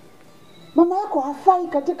 Mama yako hafai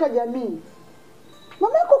katika jamii.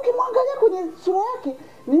 Mama yako ukimwangalia kwenye sura yake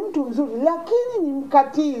ni mtu mzuri lakini ni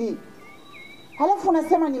mkatili. Halafu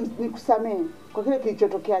unasema nikusamehe kwa kile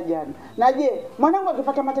kilichotokea jana. Na je, mwanangu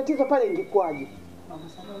akipata matatizo pale ingekuwaje?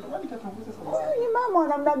 Huyu ni mama wa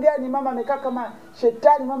namna gani? Mama amekaa kama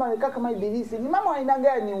shetani, mama amekaa kama ibilisi. Ni mama wa aina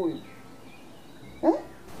gani huyu?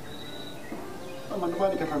 Mama ndio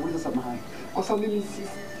nikatanguliza samahani. Kwa sababu mimi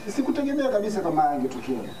sikutegemea kabisa kama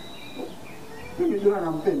angetokea. Mimi Dora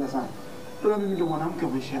nampenda sana. Dora mimi ndio mwanamke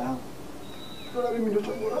wa maisha yangu. Dora mimi ndio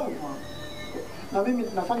chaguo langu. Na mimi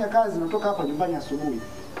nafanya kazi, natoka hapa nyumbani asubuhi.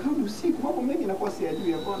 Karudi usiku, mambo mengi nakuwa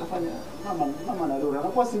siyajui ambayo anafanya mama na Dora.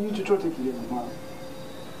 Nakuwa sijui chochote kile mama.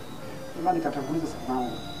 Mama nikatanguliza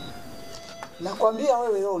samahani. Nakwambia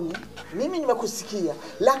wewe Roney, mimi nimekusikia,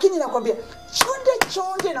 lakini nakwambia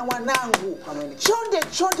chonde na mwanangu.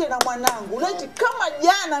 Chonde na mwanangu. Laiti kama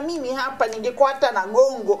jana mimi hapa ningekuwa hata na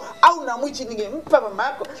gongo au na mwichi ningempa mama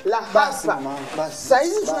yako la hapa. Basi. Sasa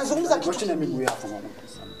hizi tunazungumza kitu chini miguu yako mama.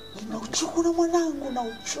 Na uchungu na mwanangu, na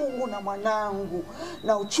uchungu na mwanangu,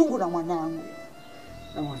 na uchungu na mwanangu.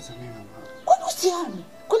 Naomba nisamehe mama. Kwani usiame?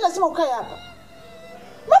 Kwani lazima ukae hapa?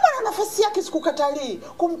 Mama ana nafasi yake, sikukatalii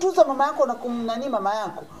kumtunza mama yako na kumnani mama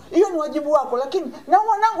yako. Hiyo ni wajibu wako, lakini na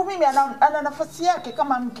mwanangu mimi ana nafasi yake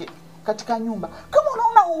kama mke katika nyumba. Kama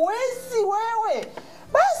unaona uwezi wewe,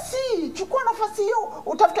 basi chukua nafasi hiyo,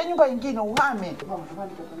 utafute nyumba nyingine uhame. Mama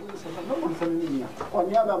tafadhali katanguliza sasa. Naomba nisamehe mimi. Kwa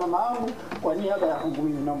niaba ya mama yangu, kwa niaba ya Mungu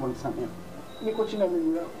mimi naomba nisamehe. Niko chini ya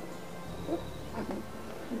miguu yako.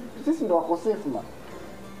 Sisi ndo wakosefu mama.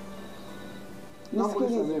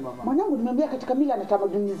 Nisikilize. Mwanangu nimeambia katika mila na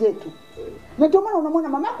tamaduni zetu. Na ndio maana unamwona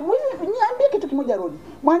mama yako, niambie kitu kimoja Roney.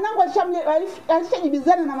 Mwanangu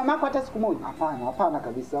alishajibizana na mama yako hata siku moja? Hapana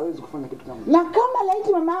kabisa. Hawezi kufanya kitu kama hicho. Na kama laiti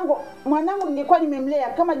mwanangu ningekuwa nimemlea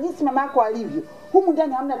kama jinsi mama yako alivyo, humu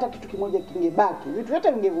ndani hamna hata kitu kimoja kingebaki. Vitu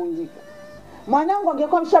vyote vingevunjika. Mwanangu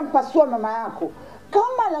angekuwa mshampasua mama yako.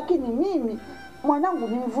 Lakini mimi mwanangu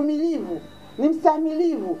ni mvumilivu, ni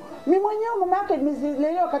mstahimilivu. Mimi mwenyewe mama yake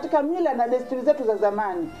nimezilelewa katika mila na desturi zetu za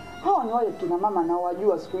zamani. Hawa ni wale kina mama na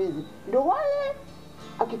wajua siku hizi. Ndio wale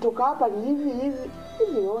akitoka hapa ni hivi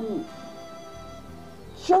Roney.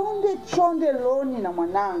 Chonde Roney na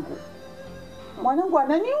mwanangu. Mwanangu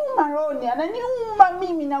ananiuma Roney, ananiuma,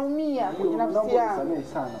 mimi naumia kwenye nafsi yangu. Nisamehe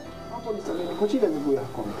sana. Hapo nisamehe, niko chini ya miguu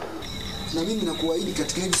yako. Na mimi nakuahidi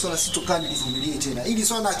katika hili swala sitokaa nivumilie tena. Hili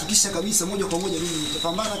swala hakikisha kabisa moja kwa moja mimi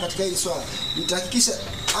nitapambana katika hili swala. Nitahakikisha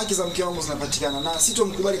haki za mke wangu zinapatikana na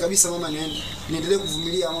sitomkubali kabisa mama niendelee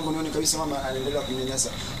kuvumilia mambo nione kabisa mama anaendelea kunyanyasa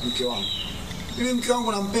mke wangu. Mimi mke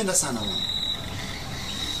wangu nampenda sana mama.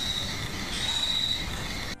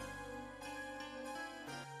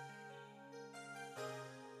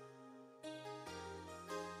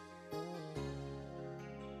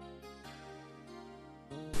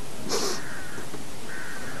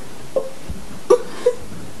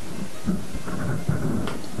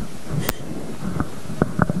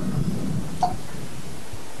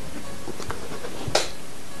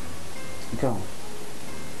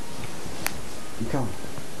 Mkao.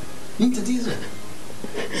 Nini tatizo?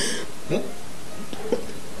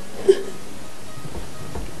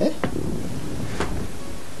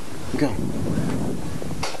 Mkao.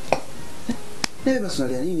 Basi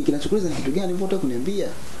unalia nini? Kinachokueleza ni kitu gani? Mbona kuniambia?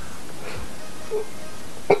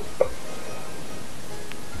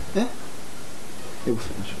 Hebu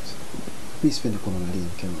fanya shots. Mimi sipendi kuangalia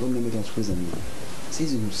mkao. Mbona mimi kinachokueleza nini? Sasa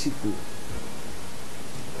hizi ni usiku.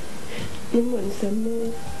 Mungu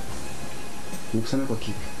nisamehe. Nikusamehe kwa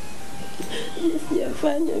kipi?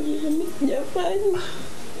 Sijafanya vile, mimi sijafanya.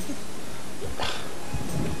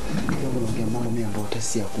 Mungu anaongea mambo mimi ambayo hata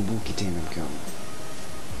siyakumbuki tena mke wangu.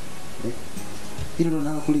 Hilo ndo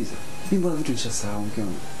nakuuliza. Mimi mbona vitu nishasahau mke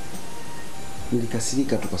wangu.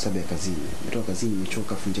 Nilikasirika tu kwa sababu ya kazini. Nimetoka kazini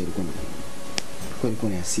nimechoka, funja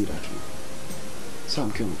ilikuwa ni hasira tu. Sawa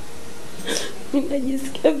mke wangu. Mimi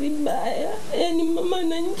najisikia vibaya. Yaani mama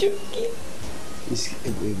ananichukia.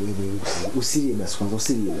 Usilie basi kwanza,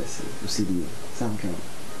 usilie. Sawa mke wangu.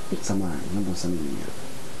 Samahani, naomba unisamehe.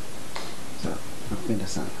 Sawa, nakupenda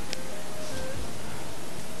sana.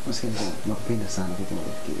 Msikia, nakupenda sana kwa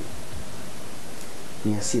kufikiri.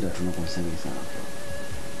 Ni hasira tu nakusamehe sana.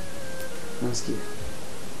 Nasikia.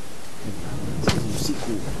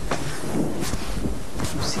 Usiku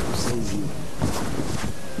saizi.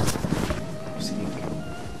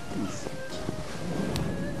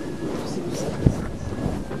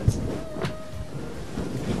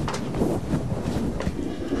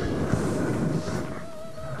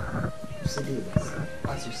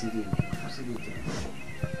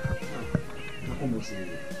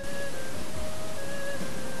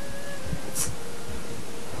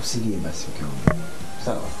 Usilie basi mke wangu.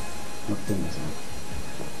 Sawa? Nakupenda sana.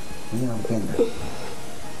 Mimi nakupenda.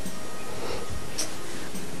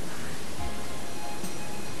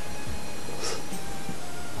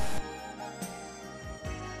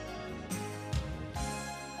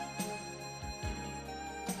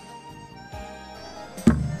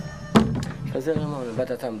 Sasa kama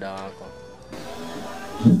unapata hata muda wako.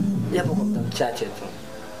 Japo kwa muda mchache tu.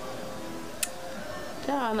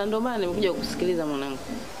 Sawa, na ndio maana nimekuja kukusikiliza mwanangu.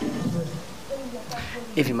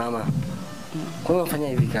 Hivi mama. Kwa nini unafanya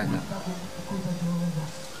hivi kaka?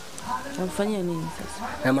 Unafanya nini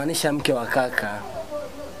sasa? Namaanisha mke wa kaka.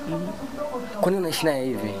 Kwa nini unaishi naye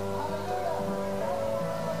hivi?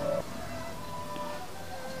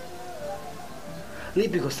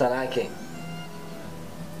 Lipi kosa lake?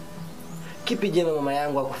 Kipi jema mama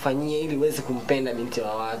yangu akufanyie ili uweze kumpenda binti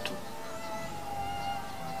wa watu?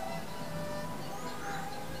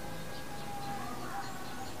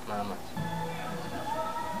 Mama.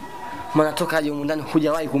 Maana toka aje humu ndani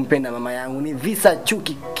hujawahi kumpenda mama yangu. Ni visa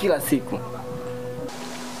chuki kila siku.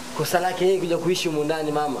 Kosa lake yeye kuja kuishi humu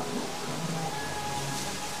ndani mama.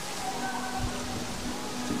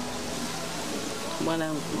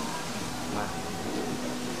 Mwanangu.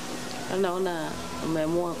 Naona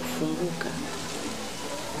umeamua kufunguka.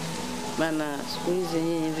 Maana siku hizi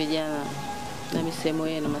nyinyi vijana na misemo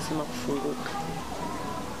yenu nasema kufunguka.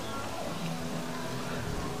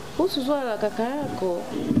 Kuhusu swala la kaka yako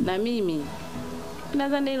na mimi,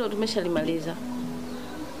 nadhani hilo tumeshalimaliza.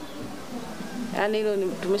 Yaani hilo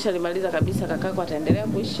tumeshalimaliza kabisa. Kakako ataendelea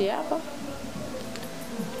kuishi hapa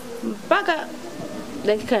mpaka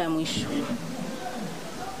dakika ya mwisho.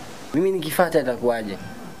 Mimi nikifuata itakuwaje?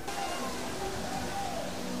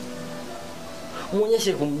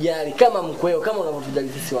 Muonyeshe kumjali kama mkweo, kama unavyotujali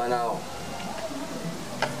sisi wanao.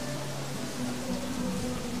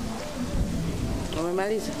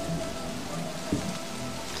 Umemaliza?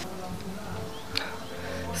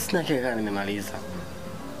 Sina kaka, nimemaliza.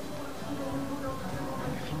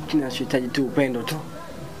 Kinachohitaji tu upendo tu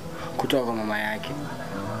kutoka kwa mama yake.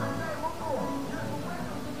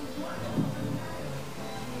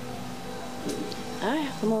 Haya,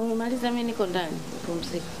 kama umemaliza mimi niko ndani,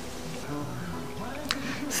 pumzika.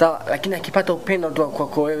 Sawa, lakini akipata upendo tu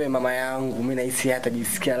kwako wewe mama yangu, mimi nahisi hata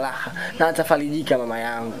jisikia raha na atafarijika mama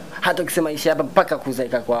yangu. Hata ukisema ishi hapa mpaka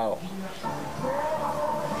kuzaika kwao.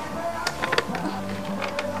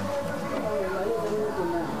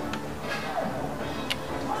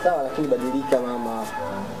 Sawa, lakini badilika mama.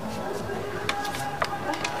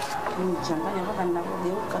 Changanya mpaka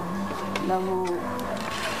ninapogeuka. Namo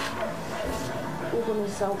huko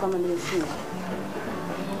nisahau kama nimefika.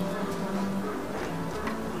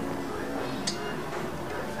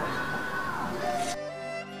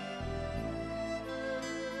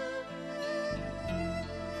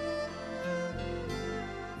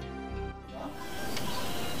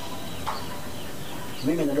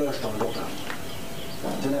 Mimi na Dora tutaondoka.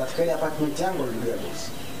 Tuna katika ile apartment yangu ndio boss.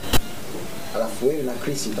 Alafu wewe na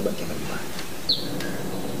Criss mtabaki hapa nyumbani.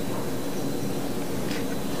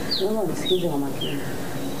 Naomba msikize kwa makini.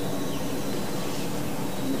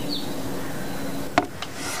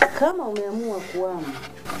 Kama umeamua kuhama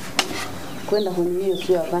kwenda kwenye hiyo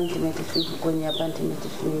sio apartment tu, kwenye apartment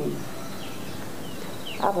tu.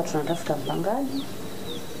 Hapa tunatafuta mpangaji.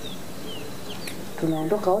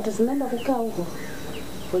 Tunaondoka wote tunaenda kukaa huko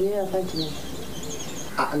kwenye hiyo apartment.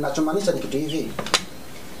 Ninachomaanisha ni kitu hivi.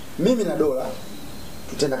 Mimi na Dora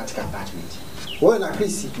tutaenda katika apartment. Wewe na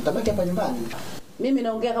Criss mtabaki hapa nyumbani. Mimi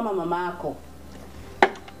naongea kama mama yako.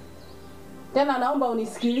 Tena naomba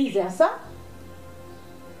unisikilize hasa.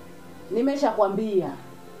 Nimeshakwambia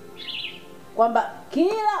kwamba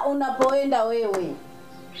kila unapoenda wewe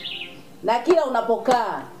na kila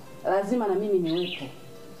unapokaa lazima na mimi niwepo.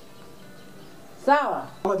 Sawa?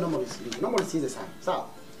 Naomba unisikilize. Naomba unisikilize sana. Sawa?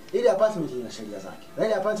 Ile apartment ina sheria zake. Na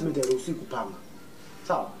ile apartment hairuhusiwi kupanga.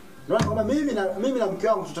 Sawa? Naona kwamba mimi na mke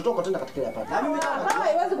wangu tutatoka tena katika ile apartment. Na mimi kama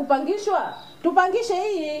haiwezi kupangishwa. Tupangishe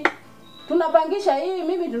hii. Tunapangisha hii,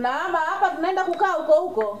 mimi tunahama hapa tunaenda kukaa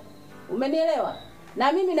huko. Umenielewa?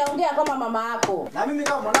 Na mimi naongea kama mama yako. Na mimi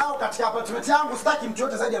kama mwanao katika apartment yangu sitaki mtu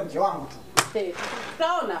yote zaidi ya mke wangu tu.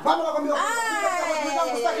 Utaona? Mama nakwambia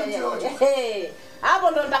sitaki mtu yote.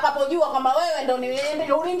 Hapo ndo nitakapojua kama wewe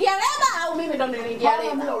ndo uliingia leba au mimi ndo niliingia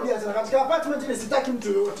leba. Mimi naulia sana katika apartment ile sitaki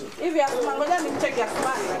mtu yote. Hivi Asuma ngoja nimcheke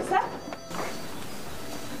Asumani sasa.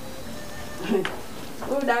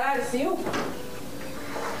 Huyu dalali si yuko?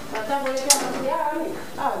 Nataka kuelekea masiara mimi.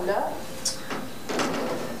 Ala.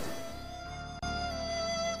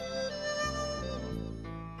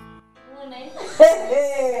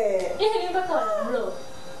 Ni mpaka wana blow.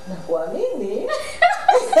 Na kwa nini?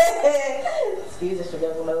 Sikiliza shoga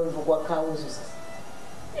yangu na wewe ulivyokuwa kauzu sasa.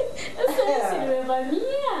 Sasa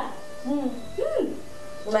nimevamia.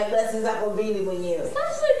 Una glasi zako mbili mwenyewe.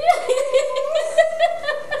 Sasa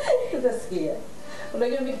utasikia.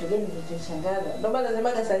 Unajua mimi kitu gani kilichoshangaza? Ndio maana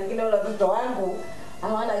nasemaga saa nyingine wale watoto wangu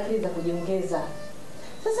hawana akili za kujiongeza.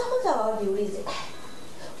 Sasa kwanza wajiulize,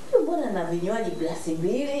 huyu mbona ana vinywaji glasi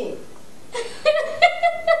mbili?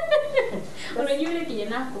 unajua yule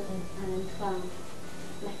kijana wako ananifahamu.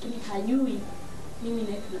 Lakini hajui mimi na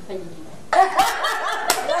yeye tunafanya nini.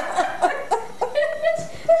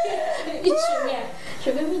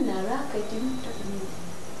 Shoga mimi na haraka eti mtu mimi.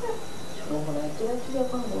 Mbona kila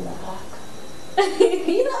kwangu una haraka?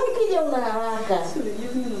 Ila ukija una haraka. Sio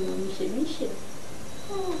mimi unamshemisha.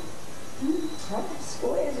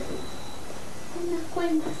 Siwezi.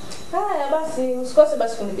 Nakwenda. Haya basi usikose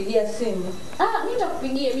basi kunipigia simu. Mimi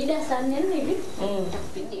nitakupigia mida saa 4 hivi.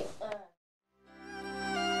 Nitakupigia.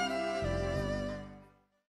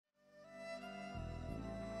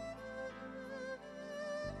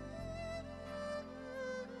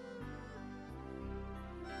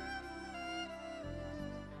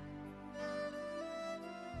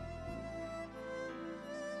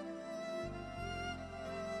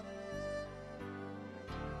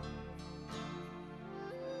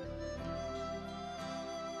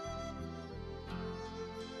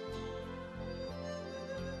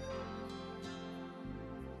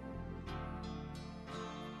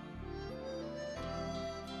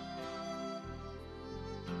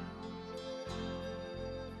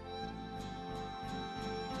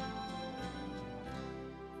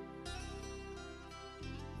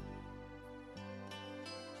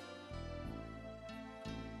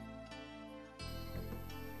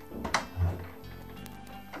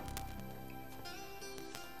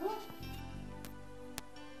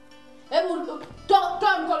 Hebu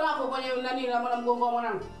toa mkono wako kwenye nani na mgongo wa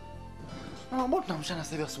mwanangu. Mama, mbona tunamshana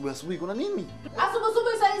sasa hivi asubuhi? Kuna nini?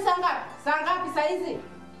 Asubuhi saa hizi saa ngapi? Saa ngapi saa hizi?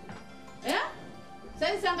 Saa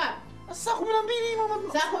hizi saa ngapi? Saa 12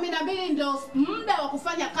 mama. Saa 12 ndio muda wa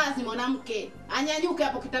kufanya kazi mwanamke. Anyanyuke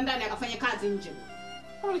hapo kitandani akafanye kazi nje.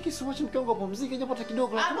 Wala kisiwache mke wangu apumzike japo hata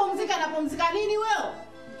kidogo. Apumzika na pumzika nini wewe?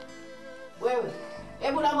 Wewe,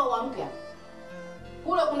 hebu naomba uamke.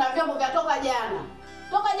 Kule kuna vyombo vya toka jana.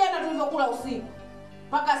 Toka jana tulivyokula usiku.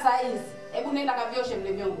 Mpaka saa hizi. Hebu nenda kavioshe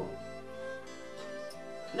vile vyombo.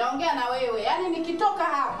 Naongea na wewe. Yaani nikitoka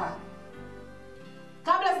hapa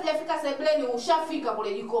kabla sijafika sebleni ushafika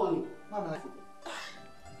kule jikoni. Mama.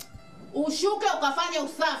 Ushuke ukafanye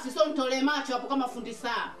usafi, sio nitolee macho hapo kama fundi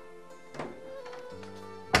saa.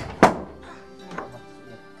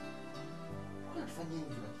 Unafanya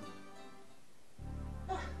hivi lakini.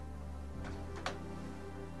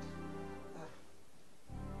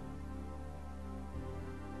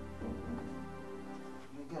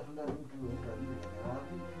 Ningea tunda mtu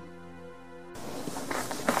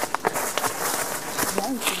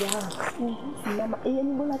Mama, yeye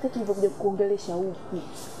mbona hata tulivyokuja kuongelesha huku?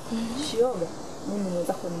 Shoga, mimi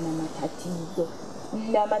naweza kuwa nina matatizo.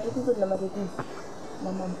 Na matatizo.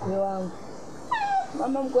 Mama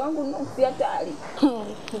mkwe wangu nusu hatari.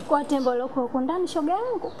 Kwa tembo loko huko ndani shoga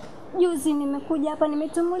yangu. Juzi nimekuja hapa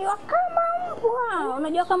nimetumuliwa kama mbwa.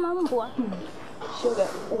 Unajua kama mbwa? Shoga,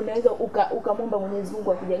 unaweza ukamwomba Mwenyezi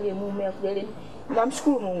Mungu akujalie mume, akujalie.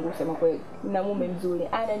 Namshukuru Mungu sema kweli. Nina mume mzuri,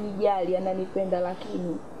 ananijali, ananipenda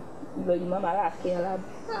lakini ndio mama lake labda.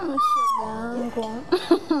 Yangu.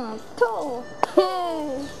 To.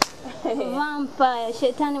 Vampire,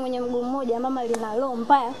 shetani mwenye mguu mmoja, mama lina roho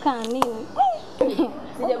mbaya kaa nini.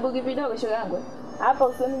 Sijabugi vidogo shoga yangu. Hapa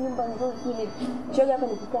usioni nyumba nzuri kile. Shoga hapa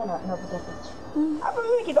nikikaa na navuta picha. Hapa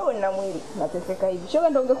mimi kidogo nina mwili. Nateseka hivi. Shoga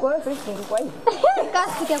ndio ungekuwa wewe sasa ungekuwa hivi.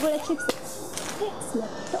 Kasi kia kule chips.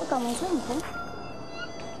 Toka mwenzangu.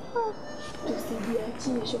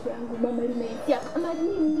 Tusijiachie shoga yangu, mama limeitia kama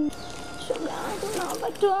nini. Shoga yangu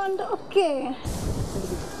naomba tuondoke.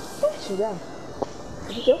 Shoga yangu.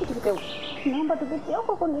 Tupite huko tupite huko. Naomba tupite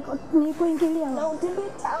huko ni kuingilia. Na utembee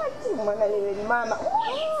taratibu maana wewe ni mama.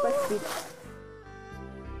 Basi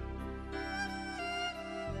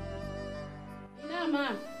Mama.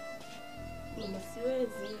 Mama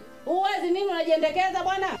siwezi. Uwezi nini unajiendekeza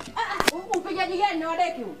bwana? Upigaji gani na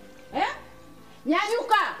wadeki huu?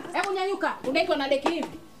 Nyanyuka. Hebu nyanyuka. Udeki wanadeki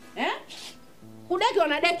hivi. Udeki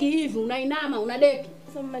wanadeki hivi, unainama, unadeki.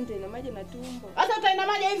 Sasa mama nitainamaje na tumbo? Sasa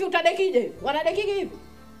utainamaje hivi utadekije? Wanadeki hivi?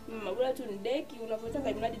 Mama bora tu ndeki unapotaka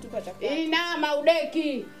imradi tu pataka. Inama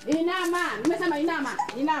udeki. Inama. Nimesema inama.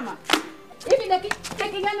 Inama. Hivi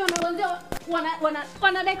deki gani wanaanzia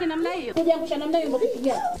wana deki namna hiyo? Kujiangusha namna hiyo ndio kitu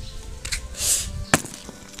gani?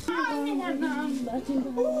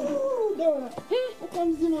 Dora. Uko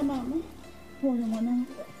mzima mama? Pole mwanangu.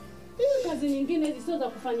 Hizi kazi nyingine hizi sio za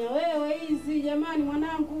kufanya wewe hizi jamani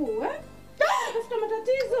mwanangu, tafuta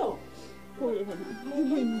matatizo. Pole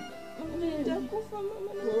mwanangu. Nitakufa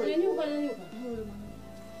mama. Nyanyuka. Pole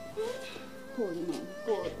mama.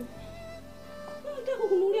 Pole. Nataka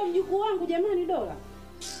kununulia mjukuu wangu jamani Dora.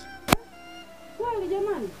 Kwani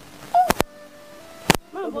jamani?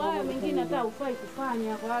 Mambo haya mengine hata hufai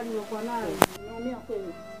kufanya kwa hali uliyokuwa nayo. Naumia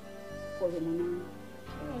kweli. Pole mwanangu.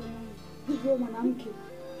 Hivyo mwanamke,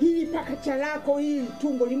 hili pakacha lako hili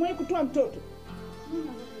tumbo limwahi kutoa mtoto?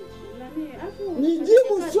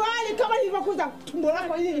 Nijibu swali kama nilivyokuza, tumbo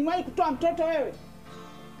lako hili limwahi kutoa mtoto wewe?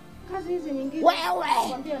 Kazi hizi nyingine. Wewe.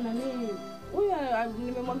 Nakwambia na mimi. Huyu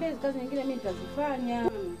nimemwambia hizo kazi nyingine mimi nitazifanya.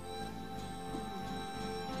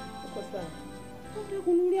 Uko sawa? Nataka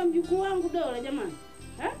kununulia mjukuu wangu Dora jamani.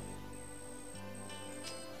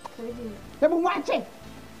 Hebu mwache.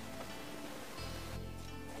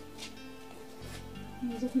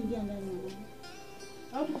 Niweze kuingia ndani mwanangu.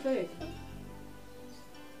 Au tukupeleke?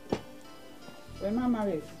 We mama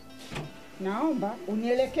wewe. Naomba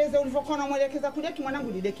unielekeze ulivyokuwa unamwelekeza kudeki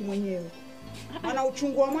mwanangu dideki mwenyewe. Maana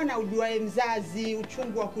uchungu wa mwana ujuae mzazi,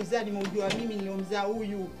 uchungu wa kuzaa nimeujua mimi niliomzaa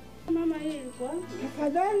huyu. Mama hii ilikuwa?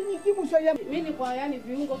 Tafadhali nijibu swali langu. Mimi ni kwa yani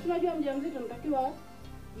viungo. Unajua mjamzito mtakiwa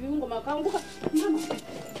viungo makaanguka. Mama.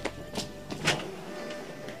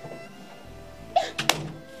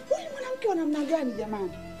 Huyu mwanamke wa namna gani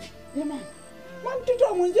jamani? Jamani. Mtoto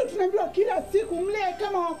wa mwenzio tunaambiwa kila siku mlee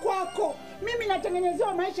kama wa kwako. Mimi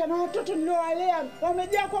natengenezewa maisha na watoto niliowalea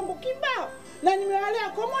wamejaa kwangu kibao. Na nimewalea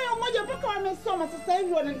kwa moyo mmoja mpaka wamesoma, sasa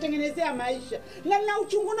hivi wananitengenezea maisha. Na nina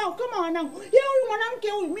uchungu nao kama wanangu. Yeye huyu mwanamke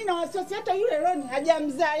huyu mimi na wasiwasi hata yule Roney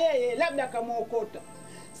hajamzaa yeye, labda akamuokota.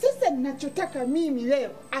 Sasa ninachotaka mimi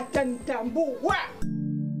leo atanitambua.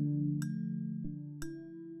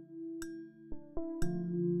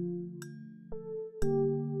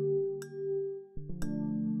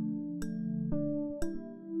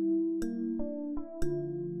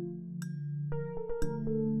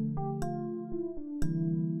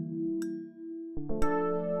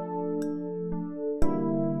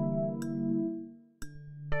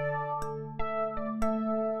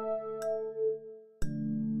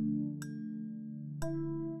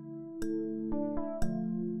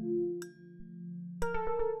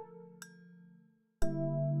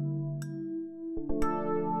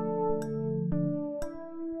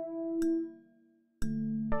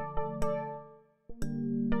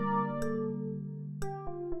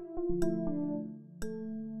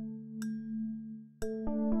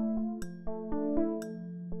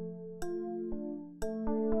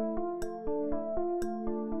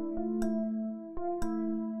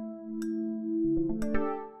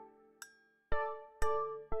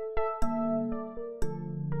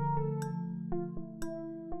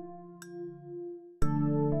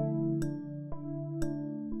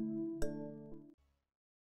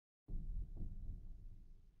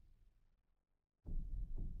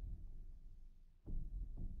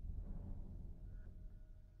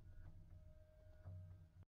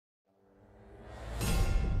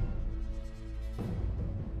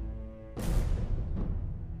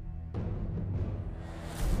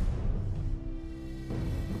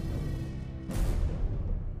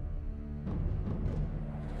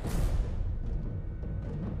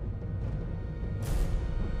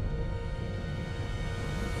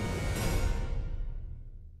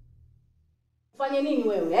 Fanye nini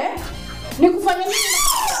wewe Nikufanye nini?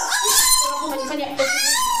 Unanifanya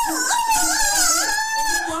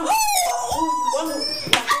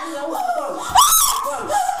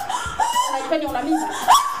unajifanya una mimba.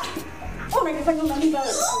 Unajifanya una mimba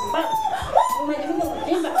wewe. Unajifanya una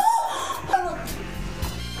mimba.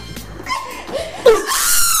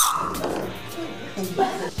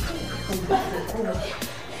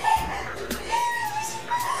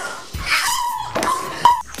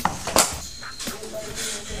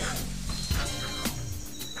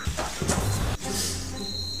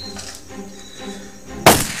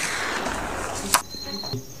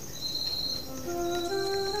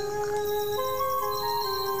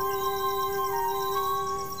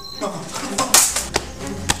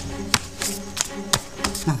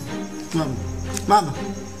 Mama.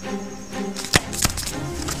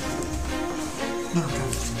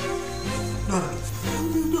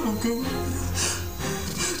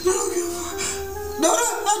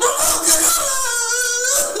 Dora.